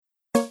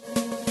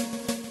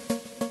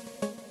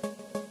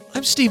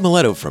I'm Steve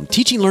Miletto from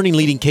Teaching, Learning,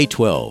 Leading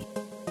K-12,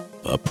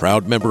 a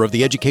proud member of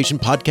the Education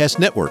Podcast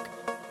Network,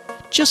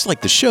 just like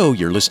the show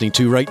you're listening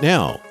to right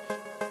now.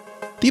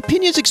 The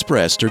opinions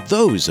expressed are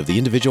those of the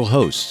individual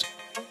hosts.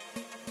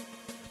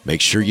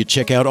 Make sure you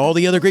check out all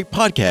the other great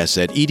podcasts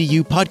at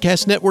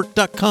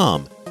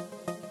edupodcastnetwork.com.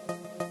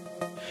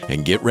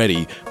 And get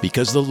ready,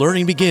 because the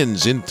learning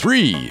begins in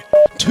 3,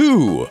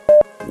 2,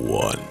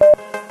 1.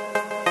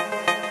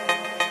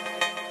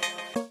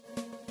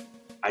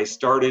 I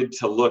started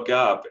to look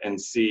up and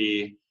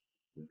see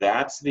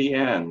that's the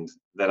end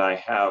that I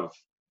have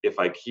if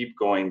I keep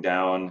going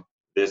down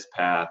this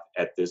path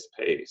at this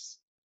pace.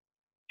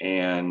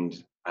 And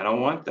I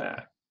don't want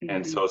that.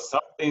 And so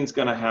something's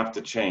going to have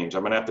to change.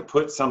 I'm going to have to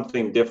put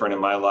something different in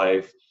my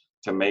life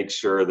to make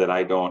sure that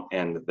I don't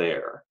end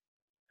there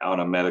on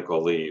a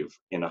medical leave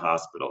in a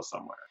hospital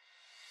somewhere.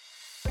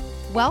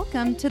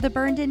 Welcome to the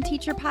Burned In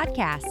Teacher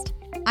Podcast.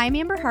 I'm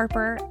Amber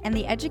Harper, and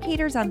the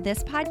educators on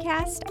this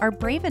podcast are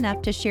brave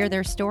enough to share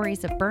their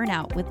stories of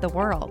burnout with the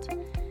world.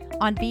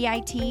 On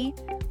BIT,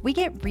 we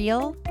get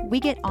real, we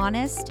get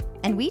honest,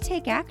 and we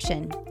take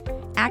action.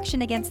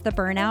 Action against the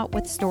burnout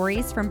with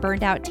stories from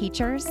burned out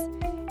teachers,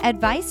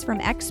 advice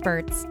from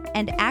experts,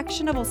 and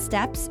actionable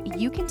steps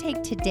you can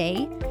take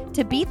today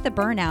to beat the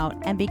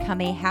burnout and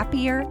become a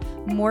happier,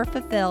 more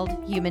fulfilled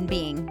human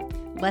being.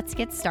 Let's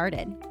get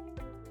started.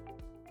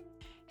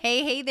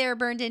 Hey there,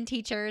 Burned In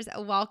Teachers.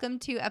 Welcome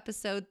to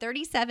episode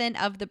 37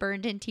 of the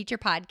Burned In Teacher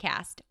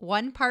Podcast.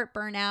 One part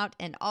burnout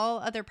and all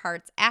other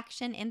parts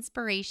action,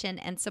 inspiration,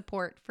 and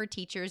support for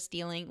teachers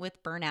dealing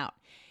with burnout.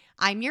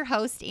 I'm your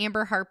host,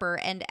 Amber Harper,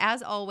 and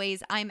as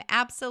always, I'm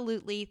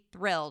absolutely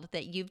thrilled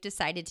that you've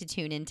decided to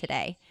tune in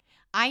today.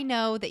 I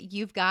know that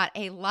you've got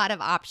a lot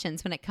of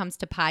options when it comes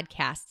to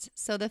podcasts,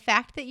 so the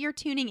fact that you're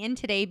tuning in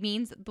today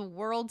means the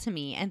world to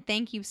me, and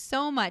thank you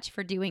so much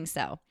for doing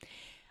so.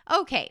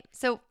 Okay,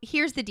 so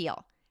here's the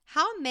deal.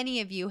 How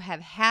many of you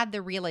have had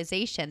the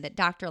realization that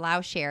Dr.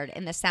 Lowe shared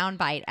in the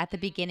soundbite at the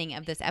beginning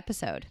of this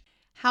episode?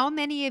 How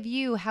many of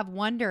you have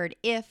wondered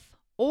if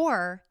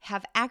or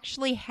have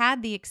actually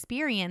had the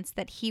experience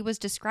that he was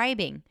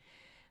describing?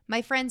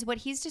 My friends, what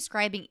he's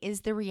describing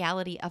is the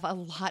reality of a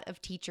lot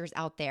of teachers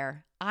out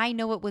there. I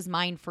know it was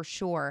mine for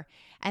sure.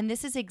 And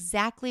this is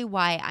exactly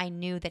why I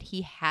knew that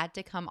he had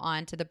to come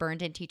on to the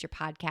Burned In Teacher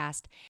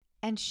podcast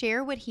and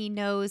share what he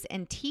knows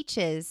and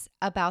teaches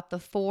about the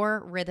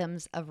 4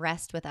 rhythms of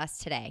rest with us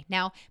today.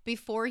 Now,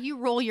 before you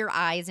roll your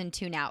eyes and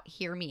tune out,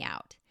 hear me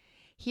out.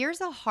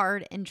 Here's a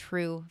hard and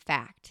true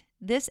fact.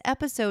 This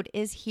episode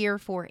is here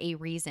for a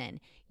reason.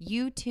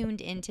 You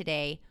tuned in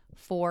today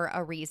for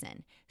a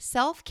reason.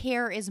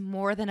 Self-care is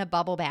more than a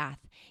bubble bath.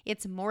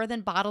 It's more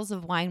than bottles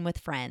of wine with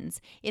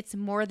friends. It's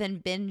more than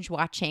binge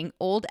watching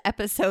old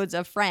episodes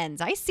of Friends.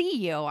 I see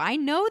you. I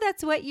know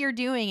that's what you're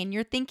doing, and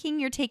you're thinking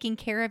you're taking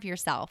care of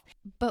yourself.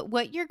 But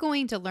what you're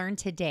going to learn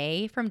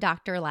today from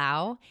Dr.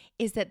 Lowe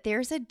is that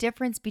there's a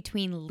difference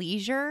between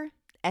leisure,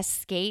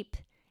 escape,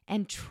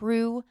 and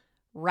true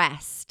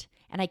rest.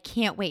 And I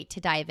can't wait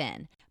to dive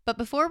in. But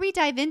before we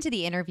dive into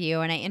the interview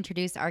and I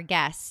introduce our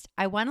guest,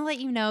 I want to let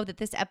you know that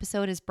this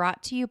episode is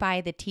brought to you by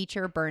the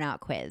Teacher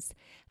Burnout Quiz.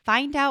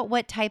 Find out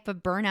what type of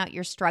burnout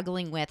you're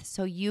struggling with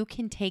so you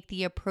can take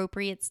the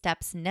appropriate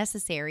steps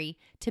necessary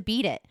to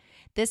beat it.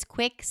 This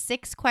quick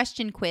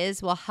 6-question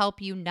quiz will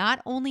help you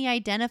not only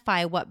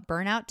identify what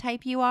burnout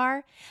type you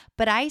are,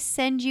 but I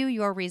send you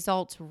your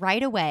results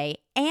right away.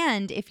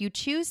 And if you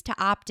choose to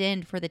opt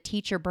in for the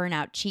Teacher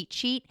Burnout Cheat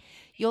Sheet,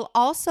 you'll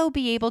also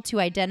be able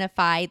to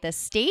identify the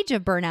stage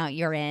of burnout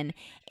you're in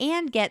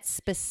and get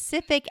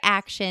specific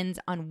actions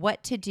on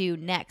what to do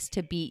next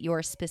to beat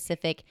your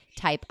specific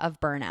type of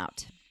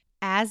burnout.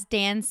 As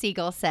Dan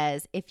Siegel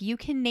says, if you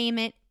can name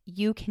it,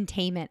 you can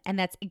tame it. And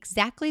that's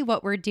exactly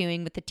what we're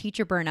doing with the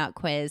Teacher Burnout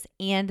Quiz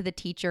and the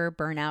Teacher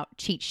Burnout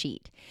Cheat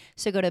Sheet.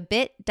 So go to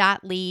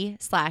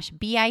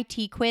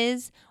bit.ly/BIT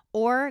quiz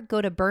or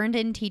go to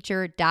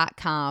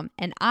burnedinteacher.com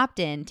and opt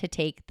in to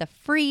take the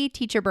free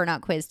Teacher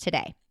Burnout Quiz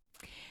today.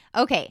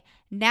 Okay,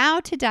 now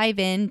to dive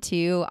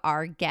into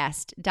our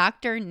guest,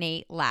 Dr.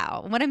 Nate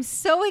Lowe. What I'm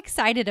so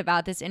excited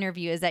about this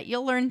interview is that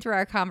you'll learn through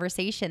our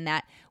conversation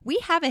that we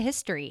have a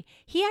history.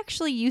 He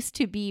actually used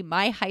to be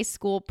my high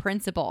school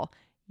principal.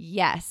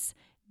 Yes,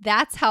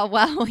 that's how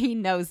well he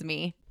knows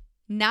me.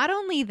 Not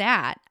only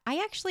that, I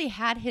actually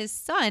had his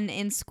son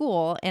in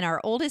school, and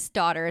our oldest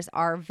daughters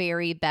are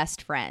very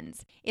best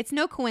friends. It's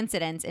no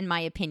coincidence, in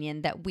my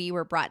opinion, that we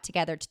were brought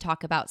together to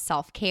talk about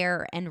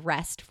self-care and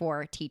rest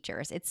for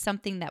teachers. It's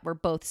something that we're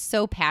both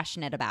so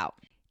passionate about.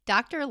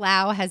 Dr.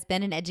 Lowe has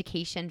been in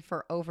education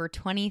for over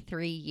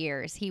 23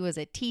 years. He was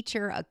a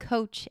teacher, a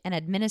coach, an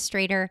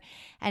administrator,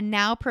 and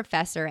now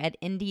professor at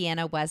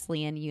Indiana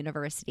Wesleyan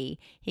University.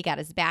 He got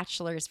his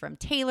bachelor's from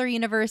Taylor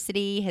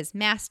University, his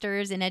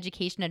master's in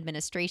education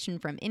administration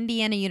from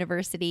Indiana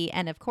University,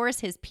 and of course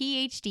his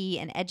PhD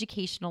in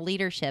educational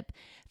leadership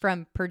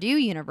from Purdue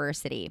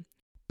University.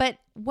 But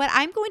what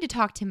I'm going to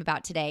talk to him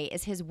about today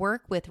is his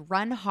work with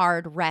Run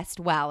Hard, Rest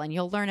Well. And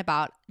you'll learn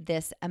about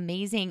this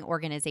amazing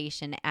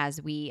organization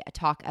as we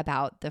talk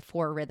about the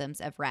 4 rhythms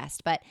of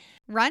rest. But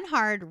Run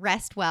Hard,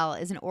 Rest Well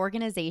is an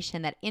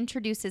organization that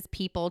introduces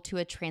people to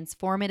a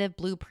transformative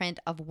blueprint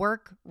of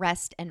work,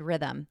 rest, and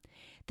rhythm.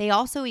 They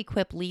also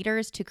equip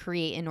leaders to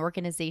create an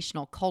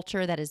organizational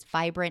culture that is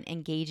vibrant,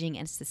 engaging,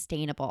 and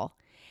sustainable.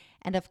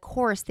 And of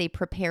course, they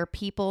prepare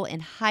people in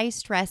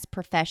high-stress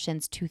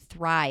professions to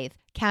thrive,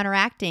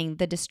 counteracting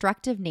the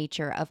destructive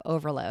nature of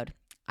overload.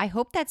 I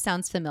hope that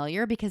sounds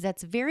familiar because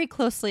that's very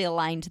closely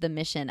aligned to the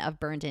mission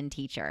of Burned In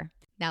Teacher.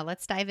 Now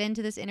let's dive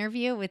into this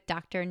interview with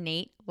Dr.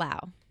 Nate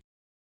Lowe.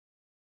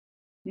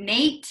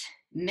 Nate,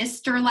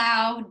 Mr.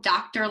 Lowe,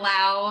 Dr.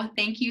 Lowe,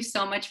 thank you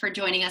so much for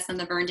joining us on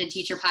the Burned In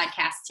Teacher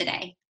podcast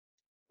today.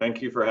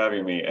 Thank you for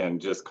having me,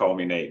 and just call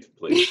me Nate,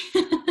 please.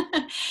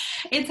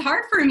 It's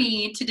hard for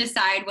me to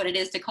decide what it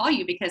is to call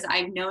you because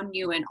I've known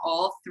you in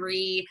all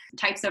 3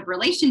 types of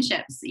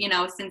relationships,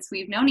 since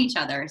we've known each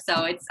other.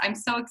 So I'm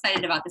so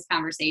excited about this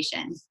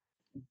conversation.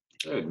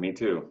 Good, me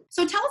too.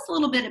 So tell us a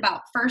little bit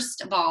about,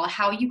 first of all,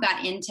 how you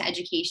got into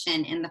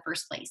education in the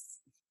first place.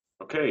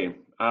 Okay,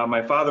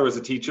 my father was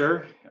a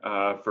teacher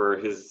for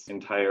his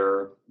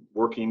entire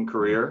working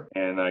career,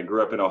 and I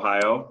grew up in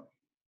Ohio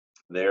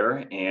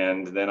there,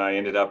 and then I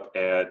ended up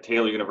at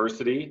Taylor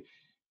University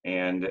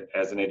and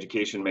as an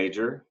education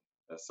major,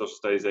 social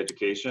studies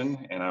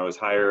education, and I was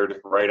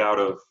hired right out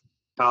of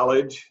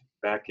college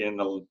back in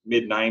the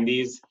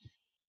mid-90s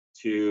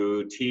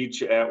to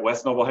teach at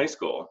West Noble High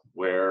School,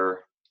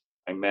 where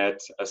I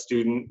met a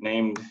student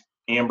named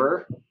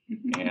Amber,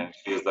 and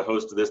she is the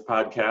host of this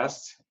podcast,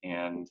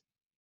 and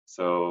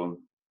so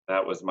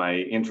that was my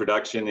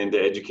introduction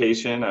into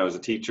education. I was a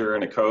teacher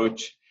and a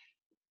coach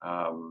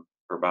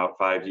for about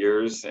 5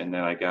 years, and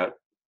then I got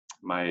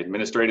my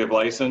administrative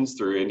license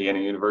through Indiana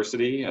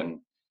University and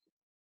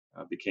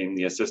became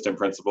the assistant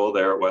principal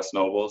there at West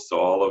Noble.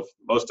 So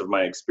most of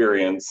my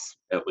experience,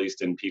 at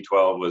least in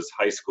P12, was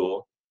high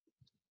school,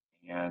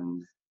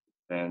 and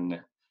then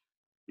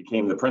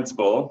became the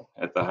principal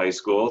at the high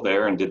school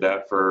there and did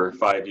that for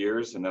 5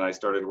 years. And then I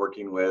started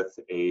working with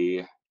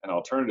an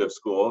alternative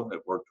school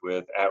that worked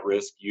with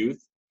at-risk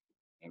youth,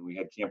 and we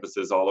had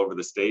campuses all over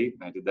the state.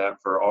 I did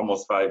that for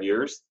almost 5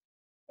 years.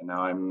 And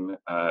now I'm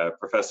a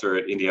professor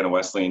at Indiana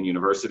Wesleyan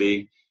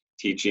University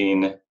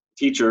teaching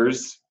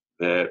teachers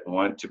that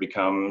want to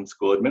become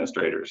school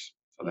administrators.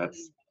 So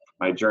that's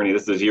my journey.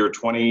 This is year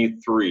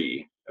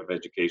 23 of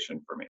education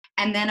for me.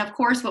 And then, of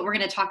course, what we're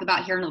going to talk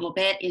about here in a little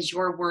bit is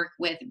your work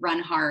with Run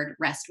Hard,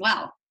 Rest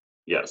Well.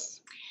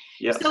 Yes.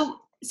 So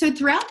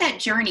throughout that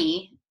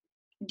journey,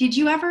 did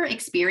you ever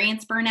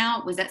experience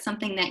burnout? Was that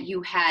something that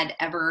you had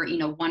ever,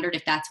 wondered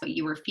if that's what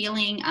you were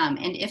feeling?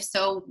 And if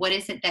so, what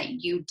is it that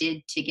you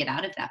did to get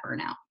out of that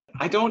burnout?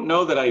 I don't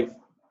know that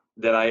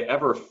I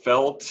ever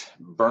felt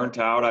burnt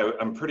out.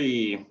 I'm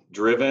pretty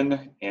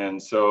driven,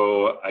 and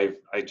so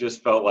I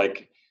just felt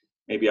like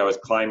maybe I was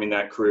climbing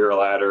that career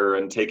ladder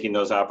and taking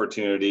those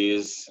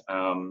opportunities.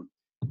 I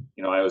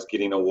was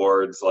getting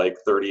awards like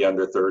 30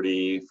 under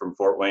 30 from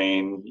Fort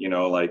Wayne,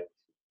 like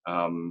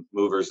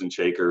movers and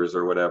shakers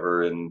or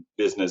whatever in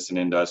business and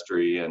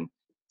industry. And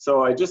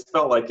so I just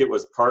felt like it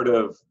was part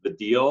of the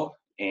deal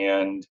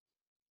and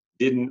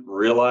didn't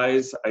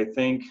realize, I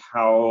think,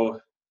 how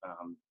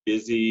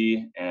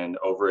busy and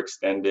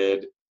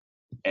overextended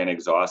and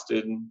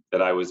exhausted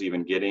that I was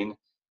even getting.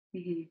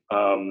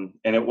 Mm-hmm.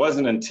 And it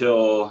wasn't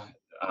until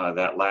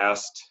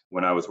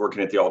when I was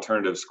working at the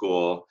alternative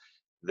school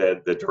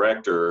that the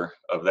director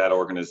of that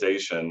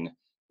organization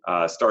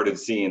started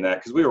seeing that,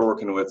 because we were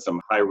working with some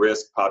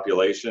high-risk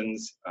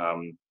populations,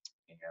 and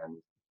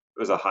it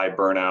was a high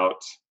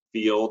burnout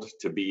field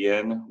to be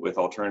in with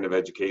alternative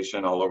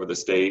education all over the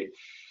state.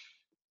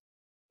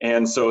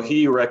 And so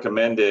he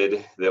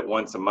recommended that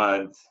once a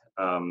month,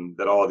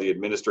 that all of the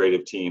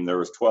administrative team, there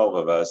was 12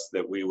 of us,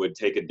 that we would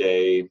take a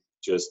day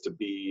just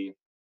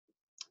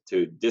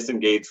to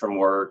disengage from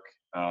work,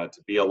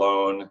 to be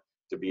alone,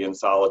 to be in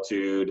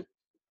solitude,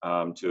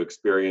 to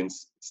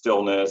experience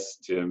stillness,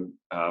 to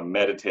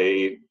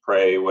meditate,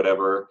 pray,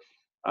 whatever.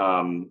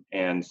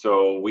 And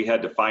so we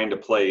had to find a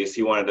place.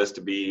 He wanted us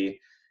to be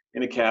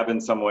in a cabin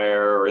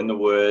somewhere or in the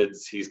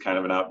woods. He's kind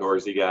of an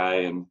outdoorsy guy,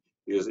 and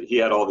he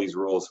had all these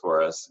rules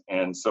for us.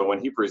 And so when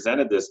he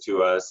presented this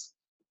to us,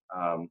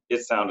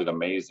 it sounded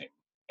amazing.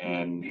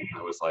 And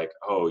I was like,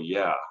 oh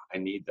yeah, I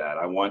need that.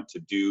 I want to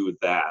do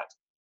that.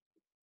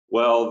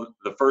 Well,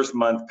 the first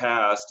month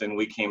passed, and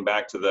we came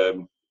back to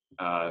the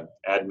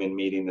admin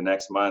meeting the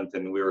next month,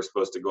 and we were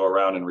supposed to go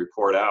around and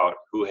report out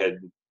who had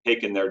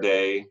taken their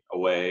day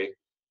away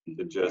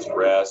to just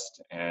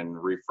rest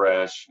and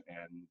refresh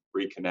and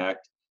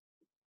reconnect.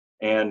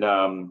 And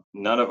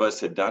none of us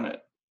had done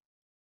it.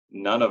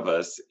 None of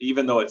us,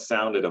 even though it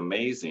sounded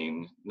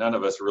amazing, none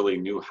of us really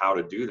knew how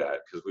to do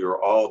that, because we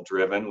were all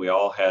driven. We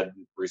all had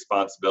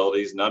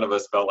responsibilities. None of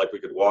us felt like we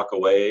could walk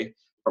away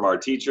from our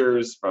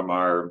teachers, from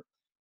our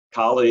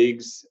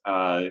colleagues,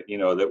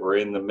 that were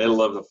in the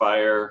middle of the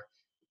fire.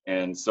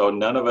 And so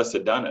none of us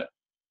had done it.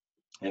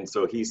 And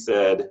so he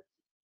said,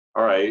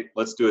 all right,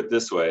 let's do it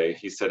this way.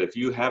 He said, if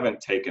you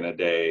haven't taken a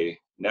day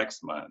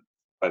next month,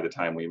 by the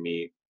time we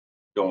meet,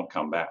 don't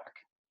come back,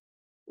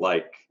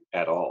 like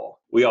at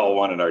all. We all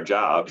wanted our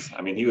jobs.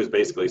 I mean, he was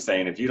basically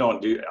saying, if you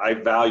don't do, I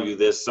value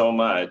this so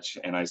much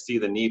and I see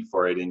the need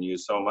for it in you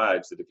so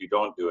much that if you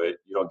don't do it,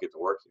 you don't get to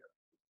work here.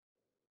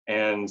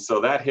 And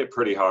so that hit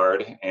pretty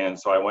hard. And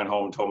so I went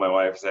home and told my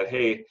wife, I said,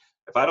 hey,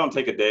 if I don't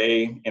take a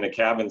day in a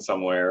cabin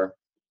somewhere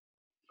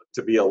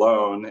to be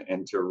alone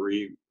and to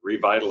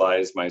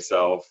revitalize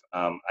myself,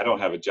 I don't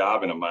have a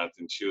job in a month.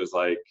 And she was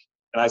like,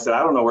 and I said,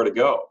 I don't know where to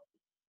go.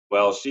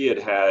 Well, she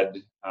had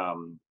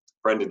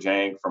Brenda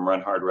Jank from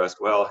Run Hard, Rest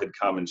Well had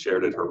come and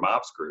shared at her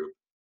MOPS group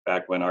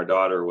back when our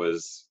daughter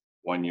was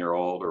 1 year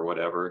old or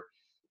whatever.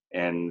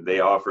 And they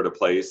offered a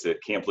place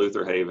at Camp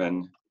Luther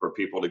Haven for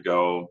people to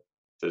go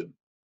to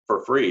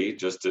for free,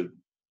 just to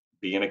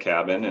be in a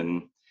cabin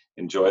and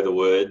enjoy the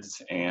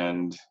woods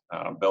and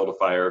build a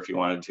fire if you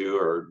wanted to,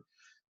 or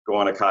go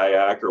on a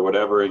kayak or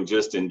whatever, and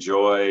just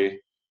enjoy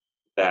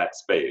that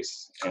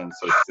space. And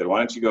so she said, why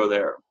don't you go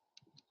there?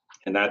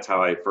 And that's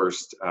how I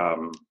first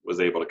was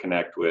able to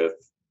connect with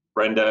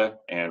Brenda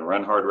and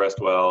Run Hard,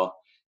 Rest Well,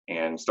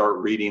 and start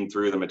reading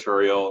through the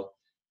material,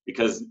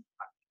 because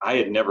I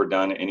had never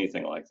done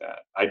anything like that.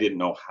 I didn't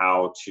know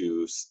how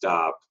to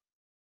stop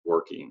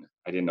working.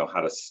 I didn't know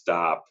how to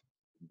stop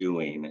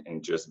doing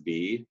and just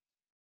be.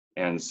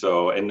 And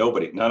so, and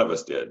none of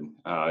us did.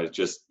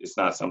 It's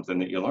not something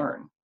that you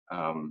learn.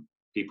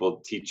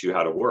 People teach you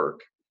how to work.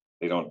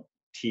 They don't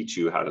teach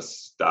you how to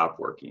stop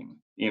working.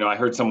 You know, I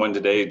heard someone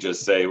today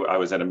just say, I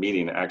was at a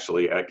meeting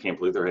actually at Camp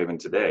Luther Haven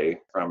today,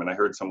 and I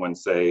heard someone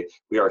say,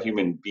 we are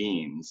human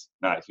beings,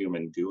 not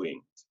human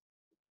doings.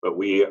 But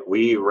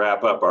we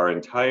wrap up our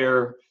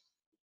entire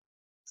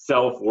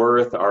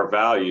self-worth, our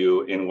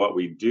value in what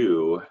we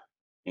do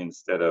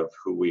instead of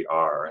who we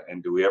are.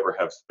 And do we ever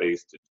have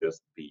space to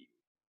just be?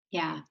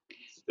 Yeah.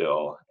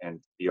 Still, and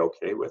be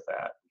okay with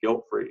that,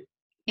 guilt-free.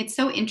 It's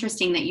so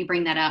interesting that you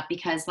bring that up,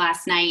 because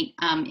last night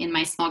in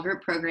my small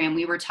group program,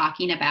 we were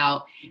talking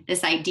about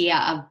this idea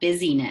of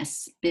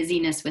busyness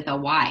with a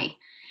Y,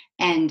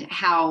 and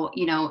how,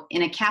 you know,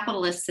 in a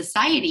capitalist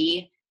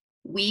society,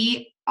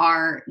 we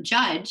are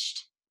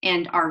judged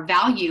and our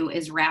value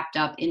is wrapped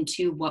up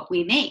into what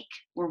we make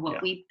or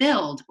what we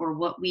build or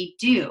what we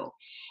do.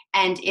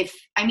 And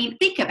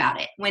think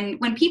about it.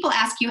 When people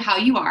ask you how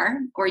you are,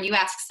 or you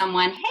ask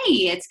someone,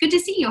 hey, it's good to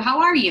see you, how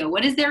are you?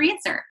 What is their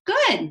answer?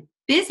 Good,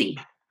 busy.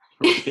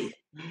 Right.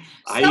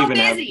 I even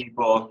have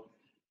people,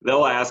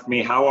 they'll ask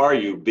me, how are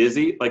you?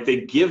 Busy? Like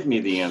they give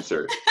me the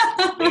answer.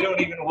 They don't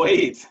even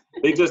wait.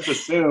 They just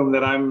assume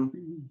that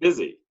I'm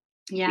busy.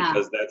 Yeah.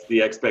 Because that's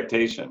the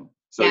expectation.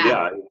 So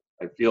I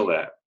feel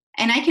that.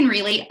 And I can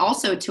relate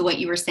also to what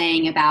you were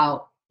saying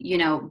about, you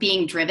know,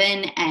 being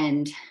driven,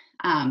 and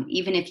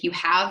even if you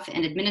have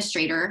an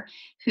administrator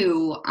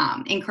who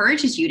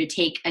encourages you to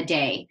take a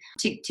day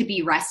to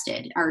be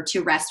rested or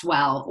to rest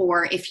well,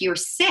 or if you're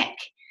sick,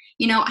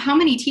 you know, how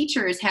many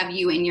teachers have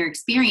you in your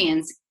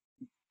experience,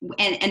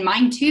 and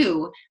mine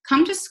too,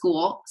 come to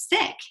school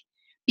sick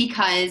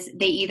because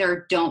they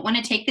either don't want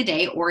to take the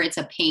day, or it's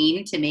a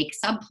pain to make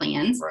sub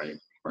plans. Right.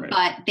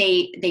 But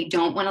they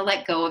don't want to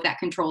let go of that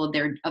control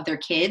of their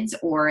kids,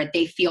 or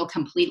they feel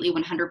completely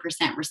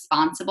 100%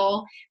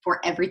 responsible for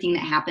everything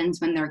that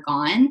happens when they're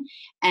gone,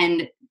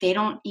 and they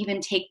don't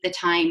even take the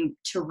time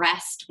to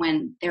rest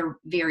when they're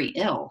very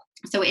ill.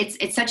 So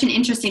it's such an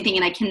interesting thing,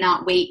 and I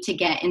cannot wait to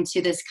get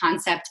into this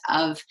concept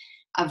of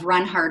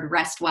Run Hard,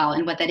 Rest Well,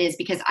 and what that is,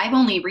 because I've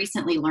only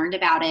recently learned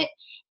about it.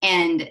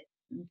 And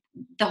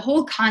the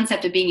whole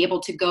concept of being able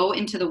to go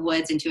into the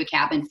woods, into a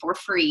cabin for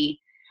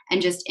free,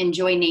 and just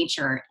enjoy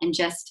nature and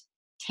just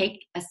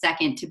take a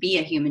second to be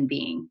a human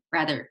being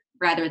rather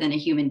than a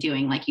human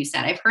doing, like you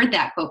said. I've heard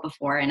that quote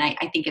before, and I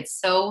think it's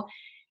so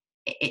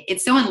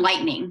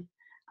enlightening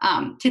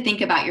to think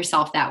about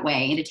yourself that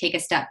way, and to take a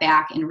step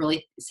back and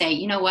really say,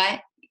 you know what,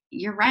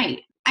 you're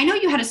right. I know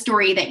you had a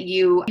story that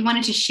you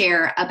wanted to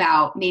share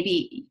about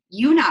maybe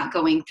you not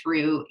going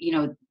through, you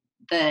know,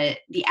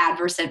 the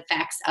adverse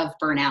effects of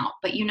burnout,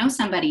 but you know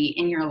somebody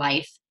in your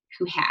life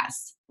who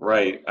has.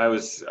 Right. I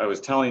was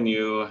telling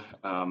you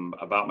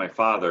about my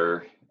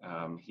father.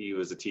 He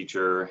was a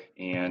teacher,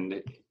 and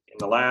in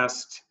the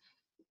last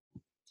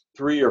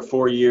 3 or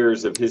 4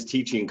 years of his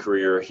teaching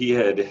career, he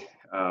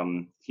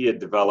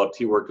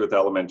worked with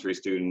elementary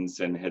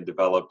students and had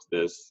developed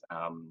this,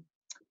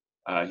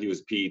 he was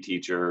a PE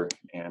teacher,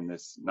 and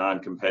this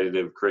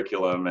non-competitive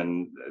curriculum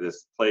and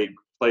this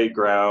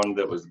playground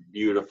that was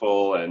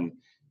beautiful, and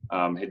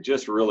had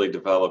just really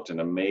developed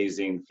an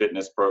amazing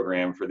fitness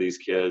program for these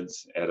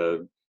kids at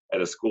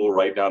a school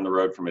right down the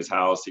road from his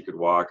house. He could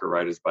walk or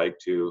ride his bike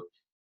to,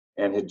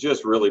 and had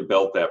just really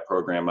built that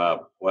program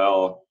up.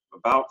 Well,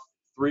 about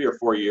 3 or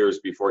 4 years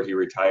before he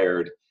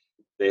retired,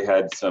 they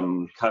had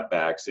some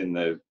cutbacks in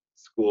the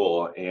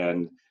school,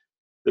 and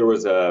there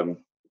was a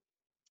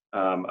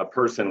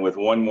person with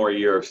 1 more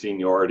year of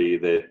seniority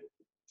that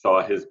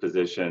saw his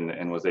position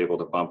and was able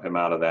to bump him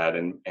out of that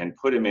and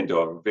put him into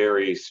a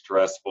very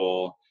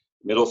stressful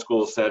middle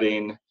school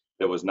setting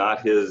that was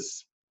not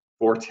his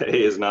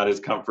forte, is not his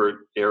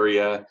comfort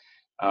area,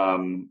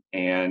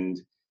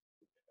 and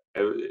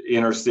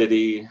inner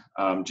city.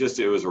 Just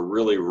it was a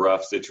really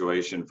rough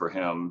situation for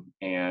him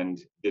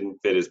and didn't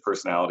fit his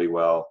personality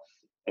well.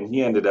 And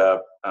he ended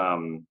up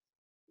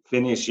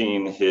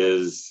finishing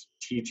his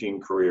teaching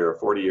career,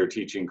 40-year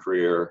teaching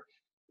career,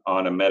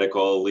 on a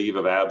medical leave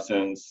of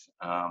absence,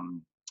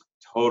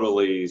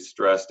 totally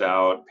stressed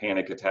out,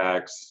 panic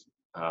attacks,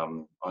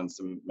 on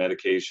some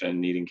medication,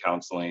 needing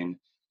counseling,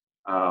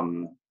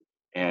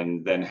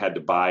 and then had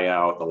to buy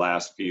out the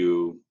last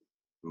few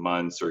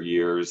months or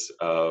years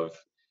of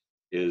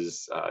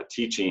his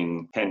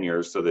teaching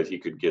tenure so that he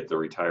could get the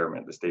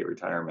retirement, the state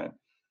retirement.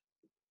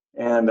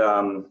 And,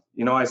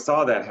 I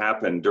saw that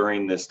happen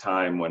during this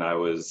time when I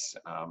was,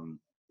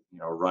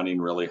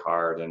 running really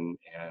hard and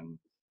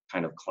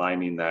kind of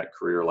climbing that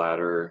career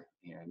ladder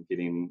and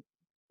getting,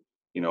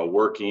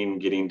 working,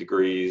 getting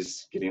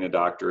degrees, getting a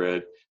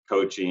doctorate,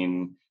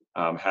 coaching,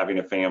 having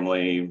a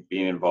family,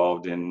 being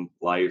involved in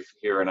life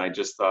here. And I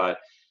just thought,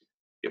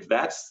 if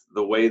that's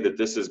the way that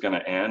this is going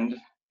to end,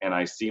 and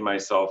I see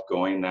myself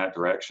going that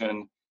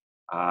direction,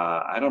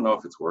 I don't know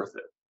if it's worth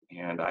it.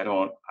 And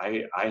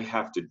I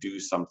have to do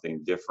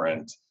something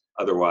different.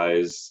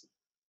 Otherwise,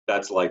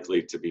 that's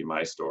likely to be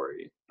my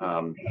story.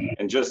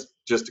 And just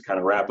to kind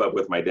of wrap up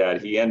with my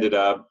dad, he ended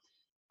up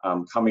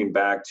coming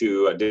back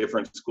to a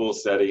different school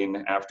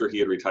setting after he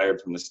had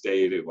retired from the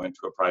state. He went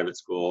to a private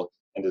school,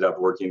 ended up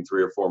working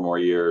 3 or 4 more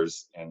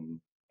years, and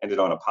ended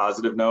on a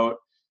positive note.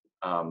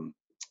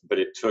 But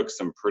it took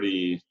some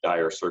pretty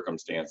dire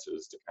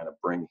circumstances to kind of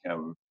bring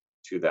him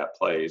to that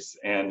place.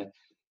 And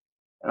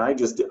I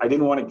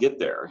didn't want to get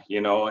there,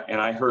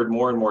 and I heard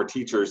more and more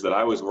teachers that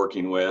I was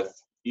working with.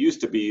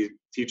 Used to be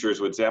teachers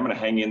would say, I'm going to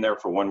hang in there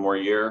for 1 more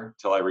year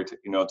till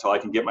I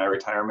can get my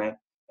retirement.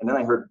 And then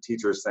I heard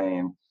teachers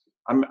saying,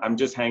 I'm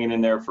just hanging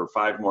in there for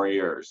 5 more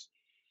years.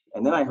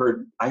 And then I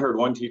heard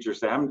one teacher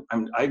say,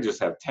 I just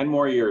have 10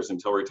 more years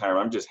until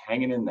retirement. I'm just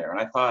hanging in there. And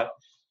I thought,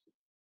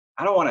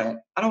 I don't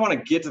want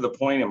to get to the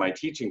point in my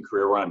teaching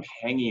career where I'm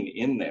hanging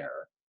in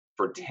there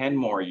for 10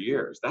 more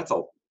years. That's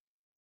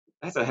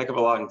a heck of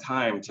a long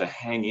time to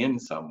hang in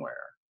somewhere.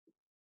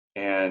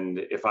 And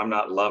if I'm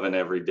not loving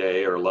every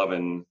day or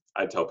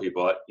I tell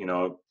people,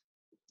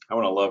 I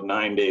want to love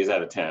 9 days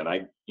out of 10.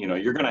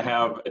 You're going to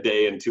have a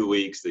day in 2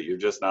 weeks that you're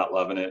just not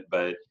loving it.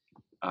 But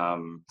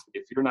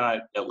if you're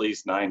not at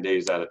least 9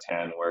 days out of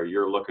 10 where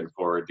you're looking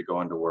forward to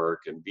going to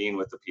work and being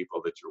with the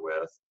people that you're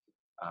with,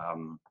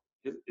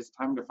 it's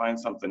time to find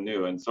something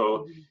new. And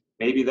so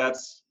maybe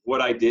that's what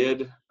I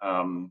did,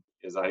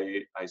 is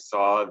I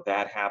saw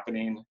that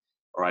happening,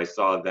 or I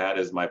saw that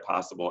as my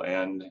possible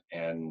end,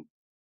 and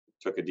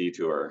took a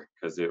detour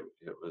because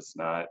it's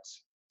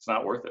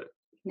not worth it.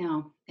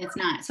 No, it's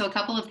not. So a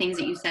couple of things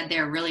that you said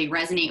there really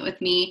resonate with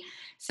me.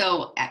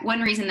 So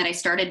one reason that I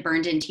started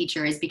Burned In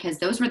Teacher is because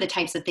those were the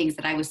types of things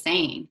that I was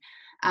saying.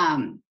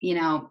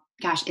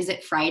 Gosh, is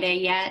it Friday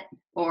yet?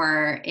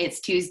 Or it's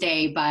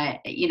Tuesday,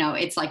 but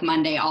it's like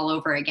Monday all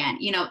over again.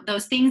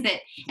 Those things that,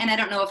 and I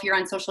don't know if you're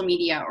on social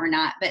media or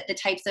not, but the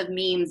types of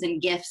memes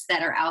and GIFs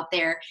that are out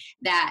there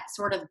that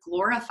sort of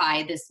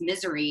glorify this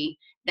misery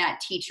that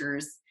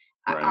teachers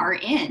are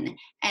in.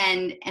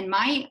 And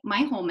my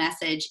whole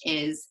message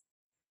is,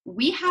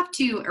 we have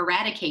to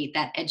eradicate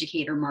that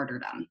educator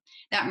martyrdom,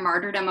 that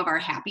martyrdom of our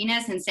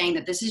happiness, and saying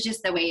that this is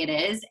just the way it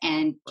is,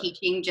 and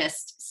teaching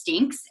just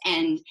stinks,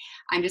 and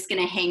I'm just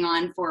going to hang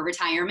on for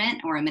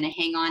retirement, or I'm going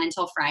to hang on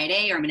until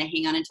Friday, or I'm going to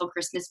hang on until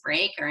Christmas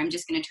break, or I'm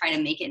just going to try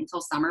to make it until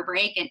summer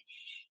break. And,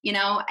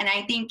 and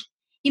I think,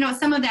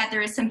 some of that,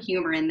 there is some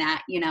humor in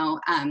that,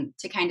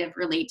 to kind of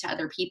relate to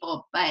other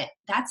people, but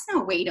that's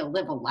no way to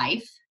live a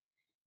life.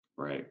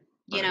 Right.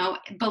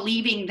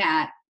 Believing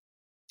that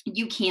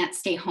you can't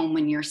stay home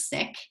when you're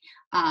sick,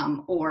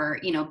 or,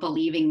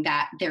 believing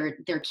that there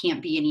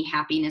can't be any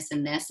happiness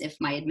in this if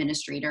my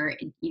administrator,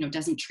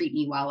 doesn't treat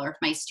me well, or if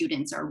my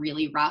students are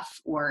really rough,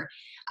 or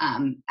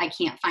I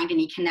can't find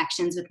any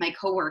connections with my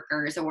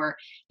coworkers, or,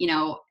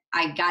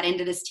 I got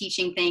into this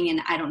teaching thing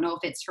and I don't know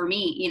if it's for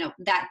me,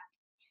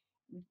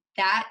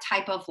 that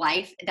type of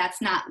life,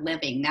 that's not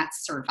living,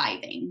 that's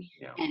surviving.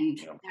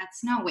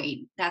 That's no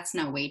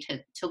way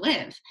to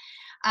live.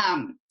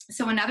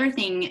 So another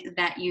thing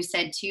that you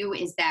said too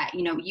is that,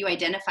 you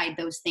identified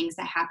those things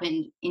that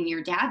happened in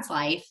your dad's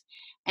life,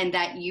 and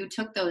that you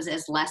took those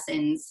as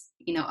lessons,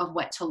 of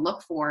what to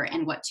look for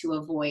and what to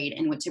avoid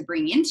and what to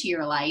bring into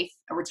your life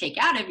or take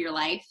out of your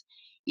life,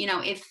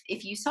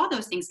 if you saw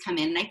those things come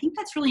in. And I think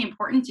that's really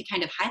important to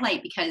kind of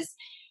highlight, because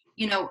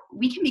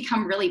we can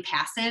become really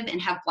passive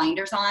and have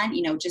blinders on,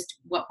 just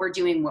what we're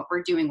doing,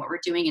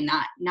 and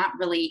not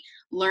really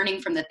learning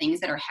from the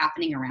things that are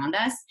happening around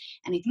us.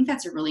 And I think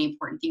that's a really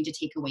important thing to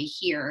take away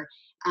here,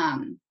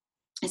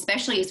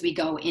 especially as we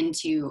go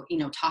into,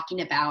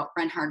 talking about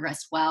run hard,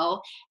 rest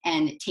well,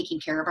 and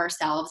taking care of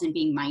ourselves and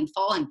being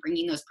mindful and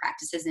bringing those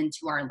practices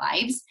into our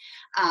lives.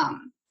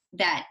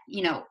 That,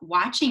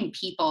 watching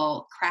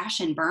people crash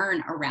and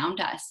burn around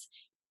us,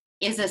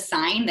 is a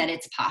sign that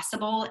it's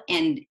possible.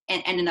 And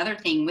another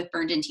thing with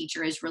Burned In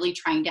Teacher is really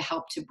trying to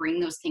help to bring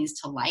those things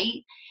to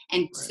light,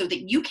 and so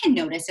that you can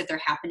notice if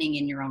they're happening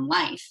in your own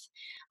life.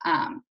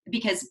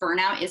 Because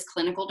burnout is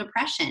clinical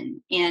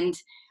depression. And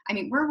I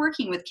mean, we're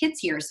working with kids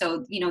here.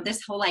 So,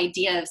 this whole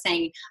idea of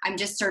saying, I'm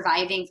just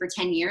surviving for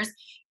 10 years,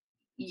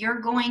 you're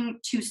going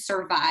to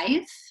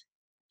survive.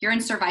 You're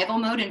in survival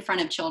mode in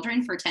front of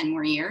children for 10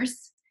 more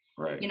years.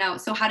 Right.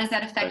 So how does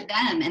that affect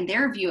them and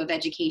their view of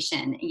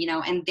education,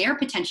 and their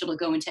potential to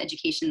go into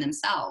education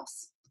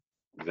themselves?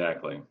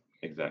 Exactly.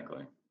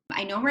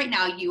 I know right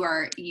now you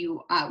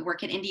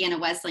work at Indiana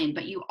Wesleyan,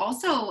 but you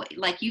also,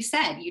 like you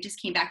said, you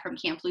just came back from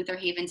Camp Luther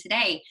Haven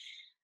today,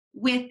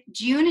 with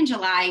June and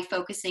July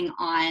focusing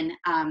on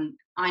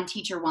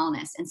teacher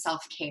wellness and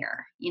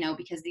self-care,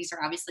 because these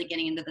are obviously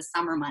getting into the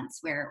summer months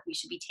where we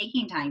should be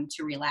taking time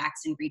to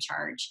relax and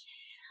recharge.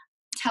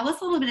 Tell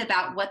us a little bit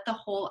about what the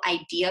whole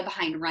idea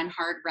behind Run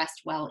Hard,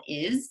 Rest Well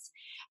is,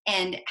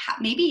 and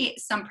maybe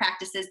some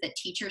practices that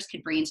teachers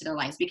could bring into their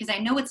lives, because I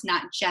know it's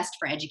not just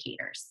for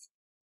educators.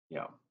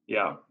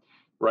 Yeah.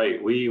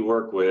 Right. We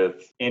work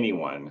with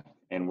anyone,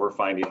 and we're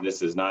finding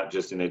this is not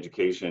just in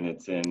education,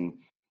 it's in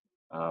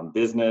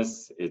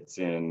business, it's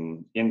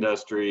in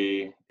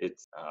industry,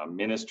 it's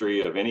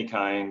ministry of any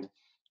kind.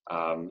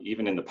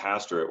 Even in the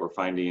pastorate, we're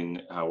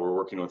finding we're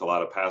working with a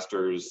lot of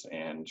pastors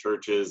and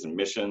churches and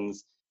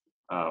missions,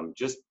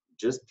 just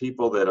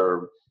people that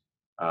are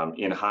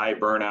in high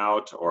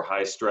burnout or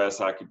high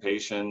stress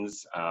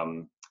occupations.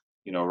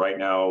 Right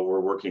now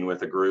we're working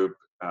with a group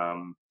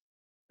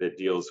that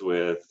deals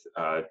with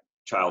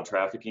child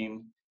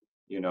trafficking,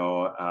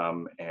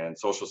 and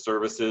social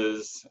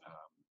services.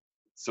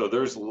 So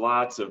there's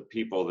lots of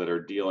people that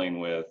are dealing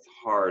with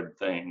hard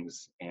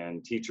things,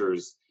 and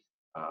teachers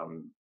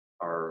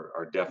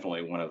are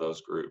definitely one of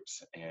those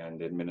groups,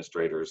 and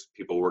administrators,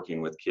 people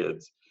working with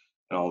kids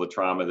and all the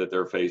trauma that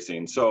they're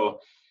facing. So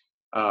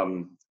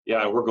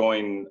we're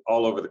going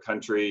all over the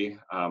country,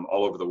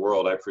 all over the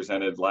world. I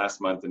presented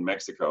last month in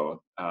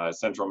Mexico,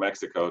 central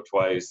Mexico,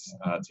 twice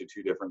to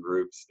 2 different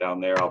groups down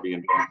there. I'll be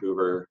in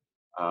Vancouver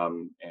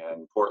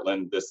and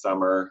Portland this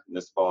summer,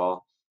 this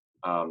fall.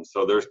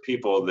 So there's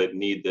people that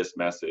need this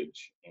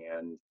message.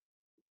 And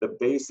the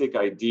basic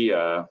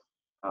idea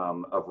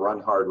of Run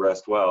Hard,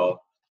 Rest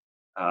Well,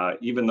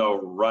 even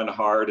though Run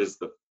Hard is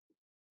the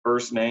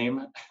first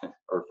name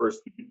or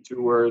first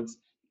 2 words,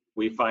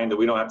 we find that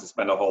we don't have to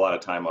spend a whole lot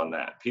of time on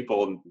that.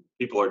 People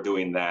are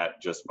doing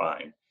that just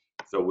fine.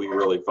 So we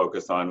really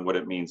focus on what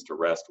it means to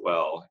rest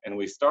well. And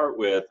we start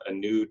with a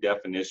new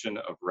definition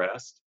of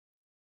rest.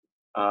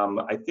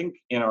 I think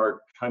in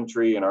our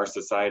country, in our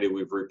society,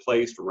 we've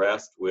replaced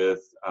rest with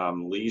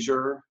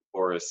leisure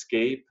or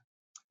escape.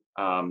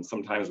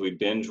 Sometimes we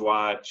binge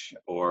watch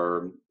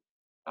or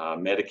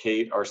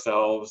medicate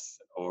ourselves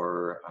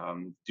or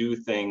do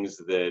things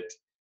that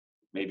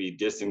maybe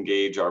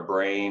disengage our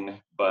brain,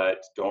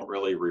 but don't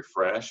really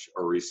refresh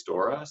or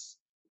restore us.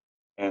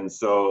 And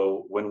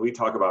so when we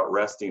talk about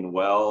resting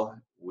well,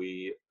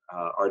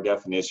 our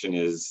definition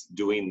is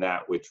doing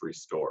that which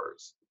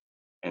restores.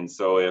 And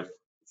so if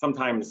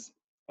sometimes,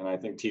 and I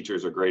think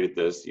teachers are great at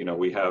this,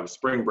 we have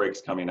spring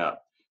breaks coming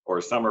up or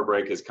summer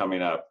break is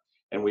coming up,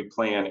 and we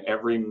plan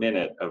every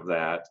minute of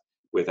that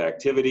with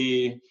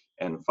activity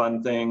and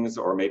fun things,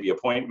 or maybe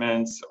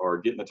appointments, or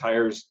getting the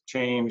tires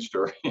changed,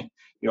 or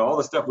all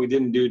the stuff we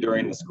didn't do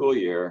during the school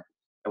year.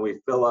 And we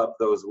fill up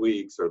those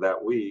weeks or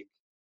that week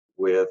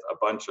with a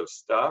bunch of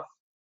stuff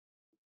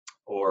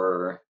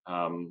or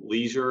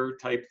leisure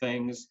type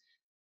things.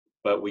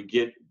 But we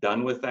get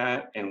done with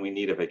that and we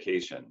need a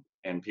vacation.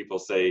 And people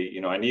say,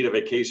 I need a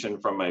vacation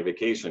from my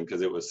vacation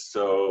because it was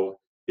so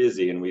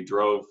busy, and we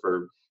drove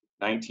for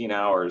 19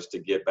 hours to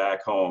get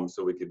back home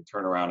so we could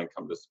turn around and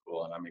come to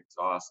school, and I'm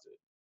exhausted.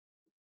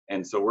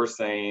 And so we're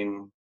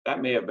saying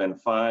that may have been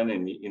fun,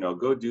 and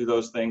go do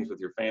those things with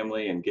your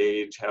family,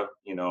 engage, have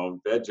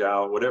veg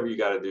out, whatever you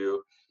got to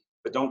do,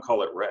 but don't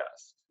call it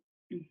rest,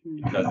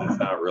 because it's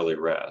not really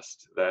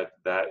rest.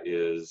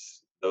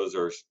 Those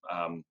are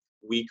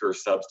weaker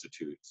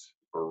substitutes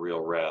for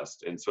real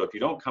rest. And so if you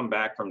don't come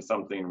back from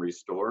something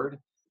restored,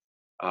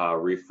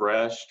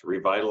 refreshed,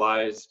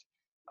 revitalized,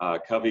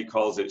 Covey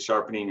calls it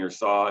sharpening your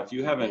saw. If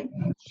you haven't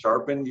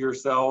sharpened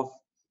yourself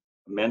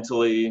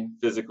mentally,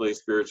 physically,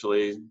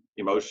 spiritually,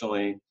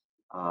 emotionally,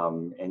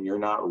 and you're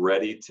not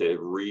ready to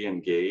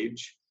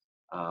re-engage,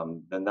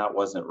 then that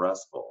wasn't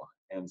restful.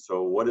 And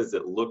so what does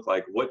it look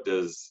like? What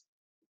does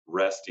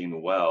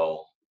resting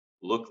well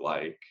look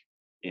like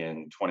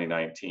in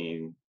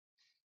 2019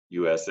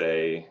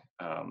 USA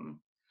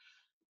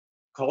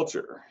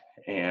culture?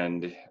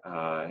 And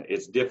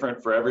it's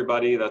different for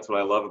everybody. That's what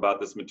I love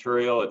about this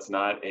material. It's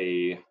not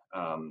a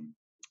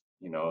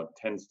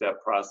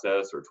 10-step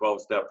process or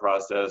 12-step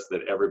process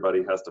that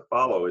everybody has to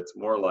follow. It's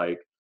more like,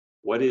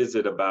 what is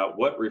it about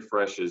what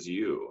refreshes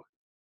you?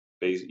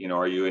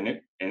 Are you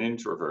an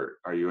introvert?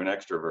 Are you an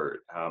extrovert?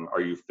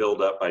 Are you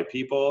filled up by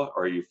people?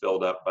 Or are you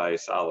filled up by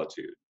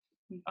solitude?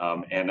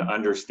 And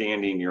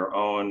understanding your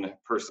own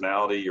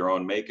personality, your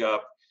own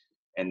makeup,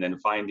 and then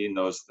finding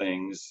those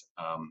things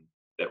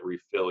that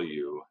refill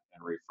you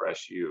and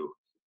refresh you.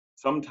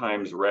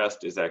 Sometimes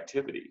rest is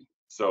activity.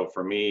 So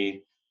for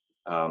me,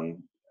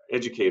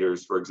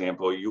 educators, for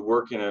example, you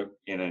work in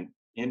an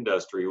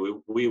industry,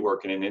 we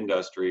work in an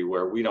industry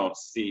where we don't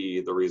see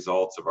the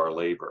results of our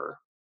labor,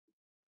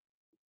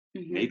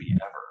 maybe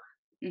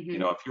ever. You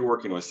know, if you're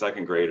working with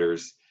second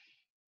graders,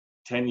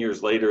 10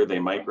 years later, they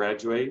might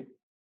graduate,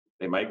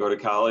 they might go to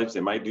college,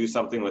 they might do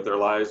something with their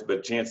lives,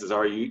 but chances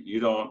are you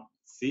don't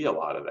see a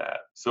lot of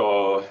that.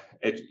 So,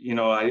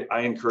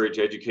 I encourage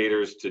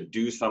educators to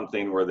do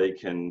something where they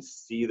can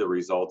see the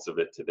results of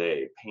it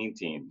today.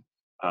 Painting,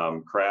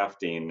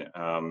 crafting,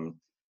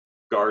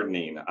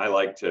 gardening. I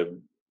like to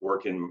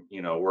work in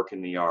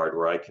the yard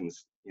where I can,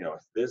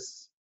 if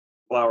this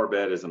flower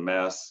bed is a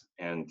mess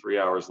and 3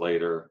 hours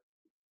later,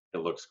 it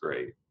looks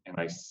great. And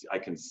I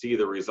can see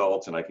the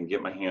results, and I can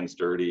get my hands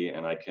dirty,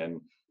 and I can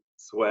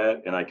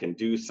sweat, and I can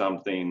do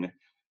something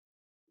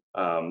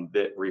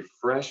that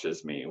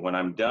refreshes me. When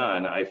I'm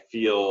done, I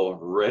feel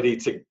ready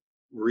to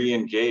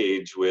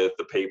re-engage with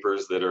the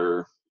papers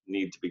that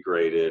need to be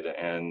graded,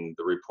 and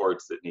the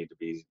reports that need to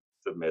be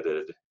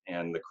submitted,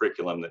 and the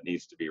curriculum that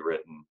needs to be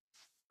written,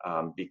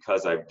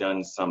 because I've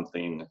done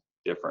something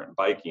different.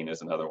 Biking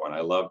is another one.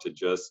 I love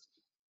to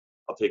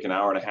I'll take an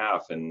hour and a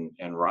half and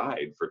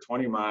ride for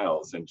 20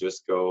 miles and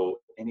just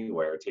go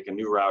anywhere, take a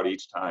new route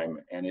each time.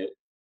 And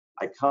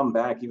I come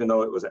back, even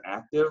though it was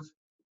active,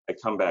 I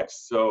come back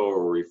so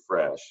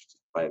refreshed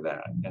by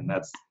that. And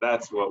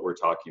that's what we're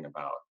talking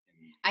about.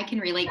 I can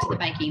relate to the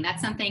biking.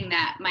 That's something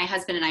that my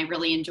husband and I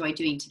really enjoy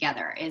doing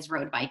together, is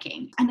road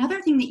biking.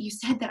 Another thing that you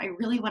said that I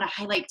really want to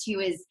highlight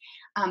too is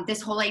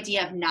this whole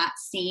idea of not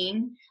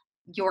seeing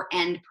your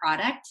end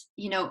product,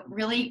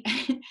 really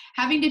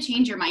having to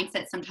change your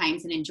mindset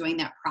sometimes and enjoying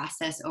that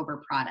process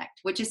over product,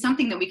 which is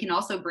something that we can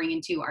also bring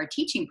into our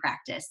teaching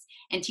practice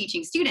and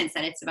teaching students,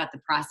 that it's about the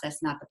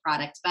process, not the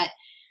product. But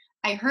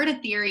I heard a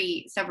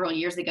theory several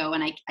years ago,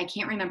 and I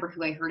can't remember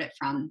who I heard it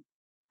from,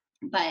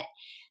 but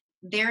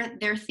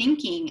they're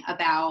thinking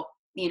about,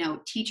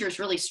 teachers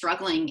really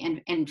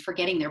struggling and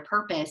forgetting their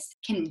purpose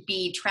can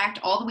be tracked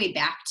all the way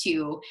back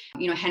to,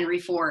 Henry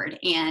Ford.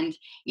 And,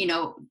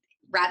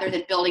 rather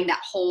than building that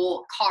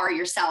whole car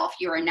yourself,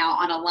 you are now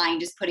on a line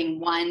just putting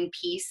one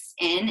piece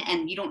in,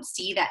 and you don't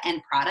see that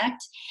end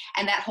product.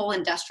 And that whole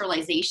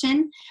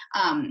industrialization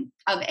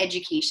of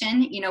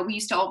education, we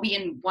used to all be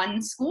in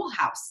one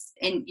schoolhouse,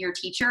 and your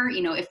teacher,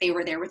 if they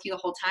were there with you the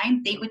whole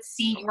time, they would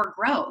see your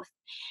growth.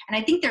 And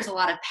I think there's a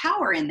lot of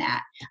power in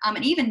that.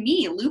 And even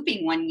me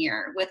looping one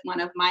year with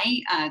one of my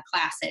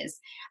classes,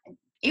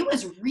 it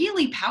was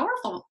really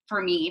powerful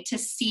for me to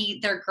see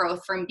their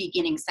growth from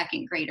beginning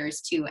second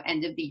graders to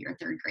end of the year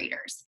third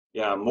graders.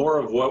 Yeah, more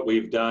of what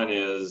we've done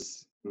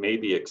is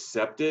maybe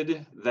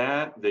accepted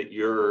that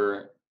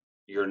you're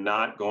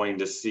not going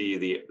to see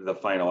the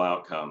final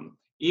outcome.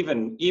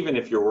 Even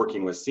if you're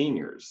working with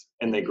seniors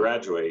and they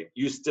graduate,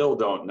 you still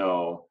don't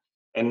know.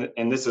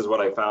 And this is what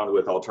I found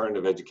with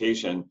alternative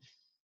education.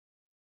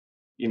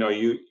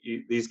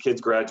 These kids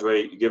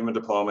graduate, you give them a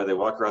diploma, they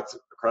walk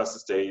across the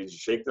stage, you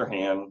shake their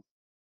hand,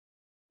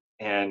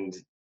 and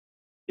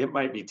it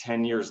might be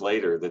 10 years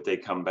later that they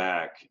come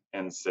back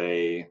and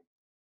say,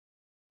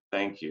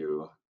 thank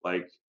you.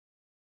 Like,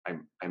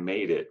 I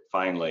made it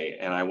finally.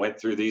 And I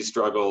went through these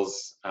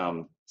struggles.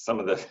 Some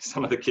of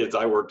the kids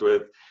I worked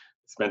with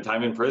spent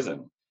time in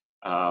prison,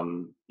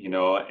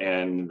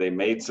 and they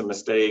made some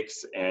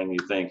mistakes, and you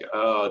think,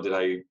 oh,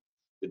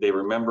 did they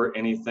remember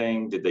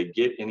anything? Did they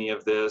get any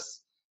of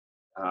this?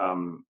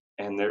 And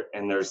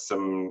there's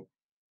some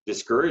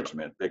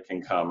discouragement that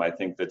can come. I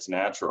think that's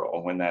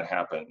natural when that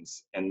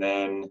happens. And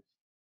then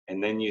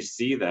you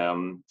see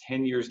them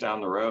 10 years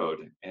down the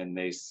road, and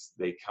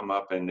they come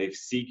up and they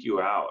seek you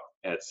out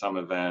at some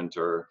event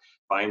or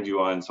find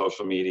you on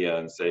social media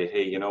and say,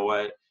 hey, you know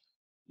what?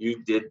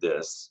 You did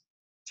this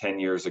 10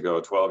 years ago,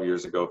 12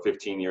 years ago,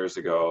 15 years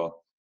ago,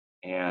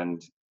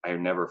 and I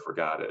never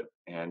forgot it,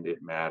 and it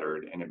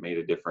mattered, and it made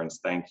a difference.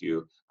 Thank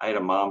you. I had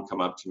a mom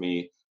come up to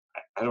me.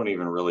 I don't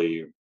even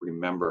really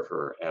remember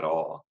her at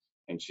all.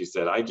 And she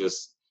said, I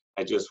just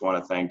want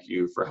to thank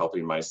you for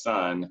helping my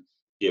son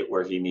get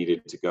where he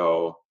needed to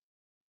go.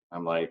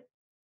 I'm like,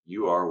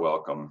 you are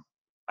welcome.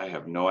 I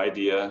have no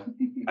idea.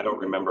 I don't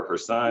remember her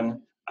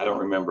son. I don't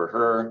remember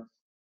her,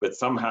 but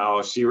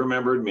somehow she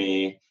remembered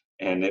me,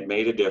 and it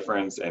made a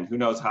difference. And who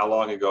knows how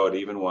long ago it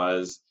even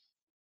was.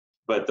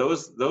 But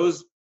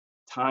those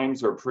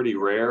times are pretty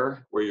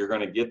rare where you're going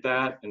to get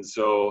that. And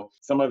so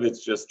some of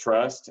it's just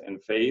trust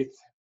and faith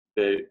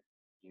that,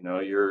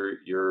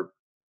 you're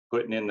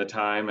putting in the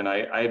time. And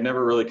I had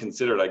never really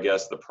considered, I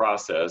guess, the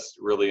process,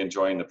 really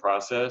enjoying the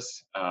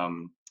process,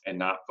 and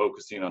not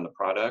focusing on the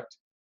product.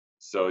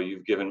 So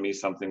you've given me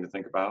something to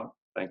think about.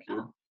 Thank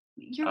you.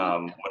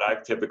 What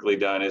I've typically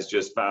done is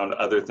just found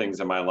other things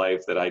in my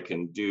life that I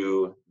can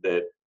do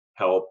that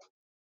help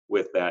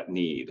with that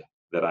need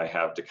that I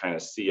have to kind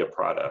of see a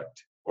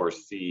product or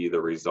see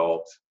the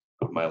result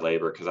of my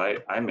labor, because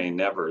I may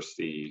never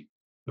see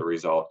the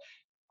result.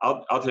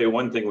 I'll tell you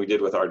one thing we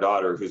did with our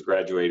daughter who's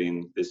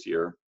graduating this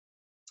year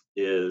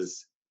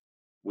is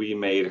we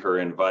made her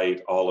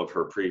invite all of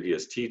her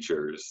previous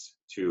teachers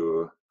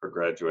to her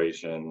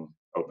graduation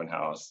open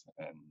house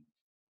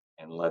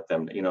and let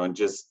them, and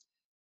just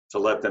to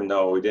let them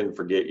know we didn't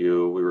forget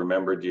you, we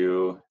remembered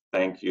you,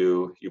 thank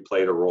you, you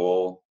played a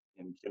role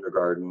in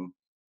kindergarten,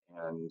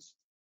 and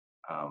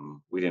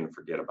we didn't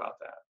forget about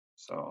that.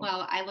 So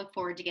well, I look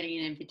forward to getting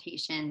an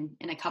invitation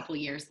in a couple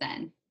years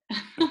then.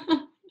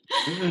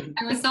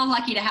 I was so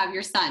lucky to have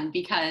your son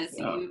because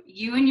yeah.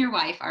 you and your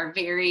wife are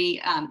very,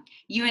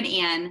 you and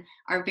Anne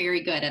are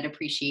very good at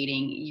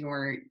appreciating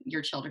your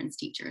children's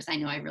teachers. I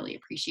know I really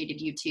appreciated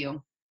you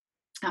too.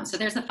 So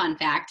there's a fun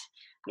fact.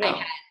 I Yeah.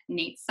 had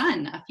Nate's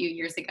son a few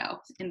years ago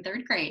in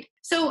 3rd grade.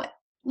 So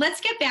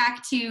let's get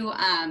back to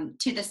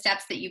the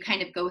steps that you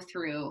kind of go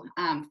through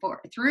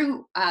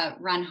through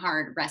Run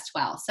Hard, Rest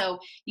Well. So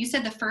you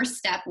said the first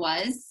step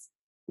was?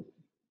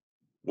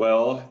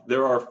 Well,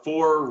 there are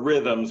 4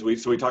 rhythms. We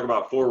talk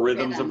about 4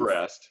 rhythms of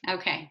rest.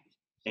 Okay.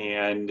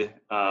 And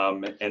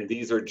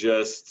these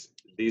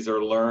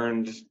are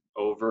learned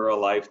over a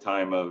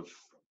lifetime of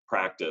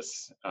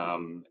practice.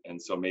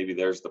 And so maybe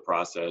there's the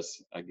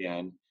process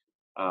again.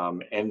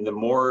 And the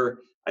more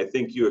I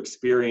think you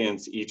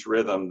experience each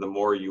rhythm, the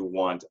more you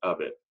want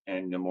of it,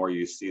 and the more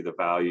you see the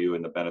value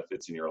and the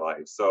benefits in your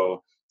life.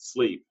 So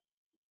sleep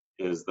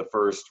is the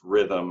first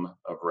rhythm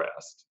of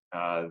rest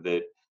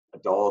that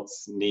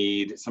adults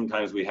need.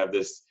 Sometimes we have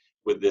this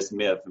with this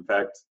myth. In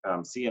fact,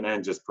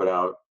 CNN just put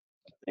out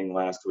a thing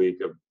last week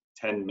of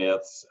 10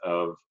 myths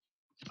of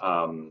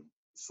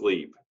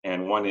sleep.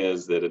 And one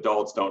is that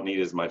adults don't need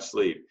as much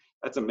sleep.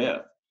 That's a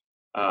myth.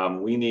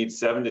 We need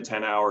 7 to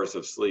 10 hours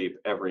of sleep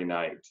every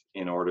night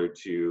in order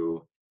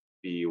to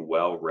be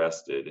well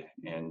rested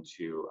and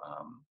to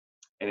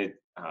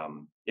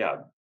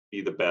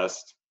be the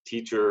best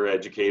teacher,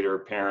 educator,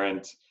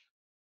 parent,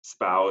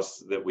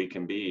 spouse that we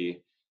can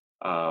be.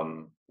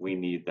 We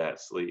need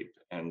that sleep.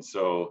 And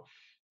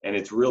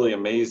it's really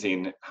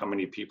amazing how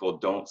many people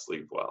don't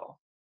sleep well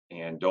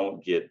and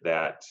don't get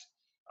that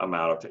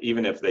amount of,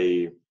 even if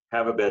they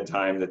have a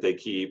bedtime that they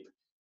keep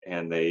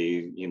and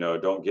they,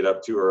 don't get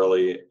up too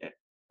early,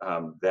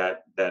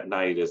 that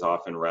night is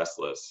often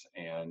restless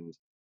and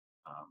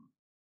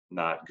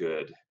not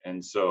good.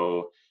 And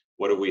so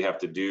what do we have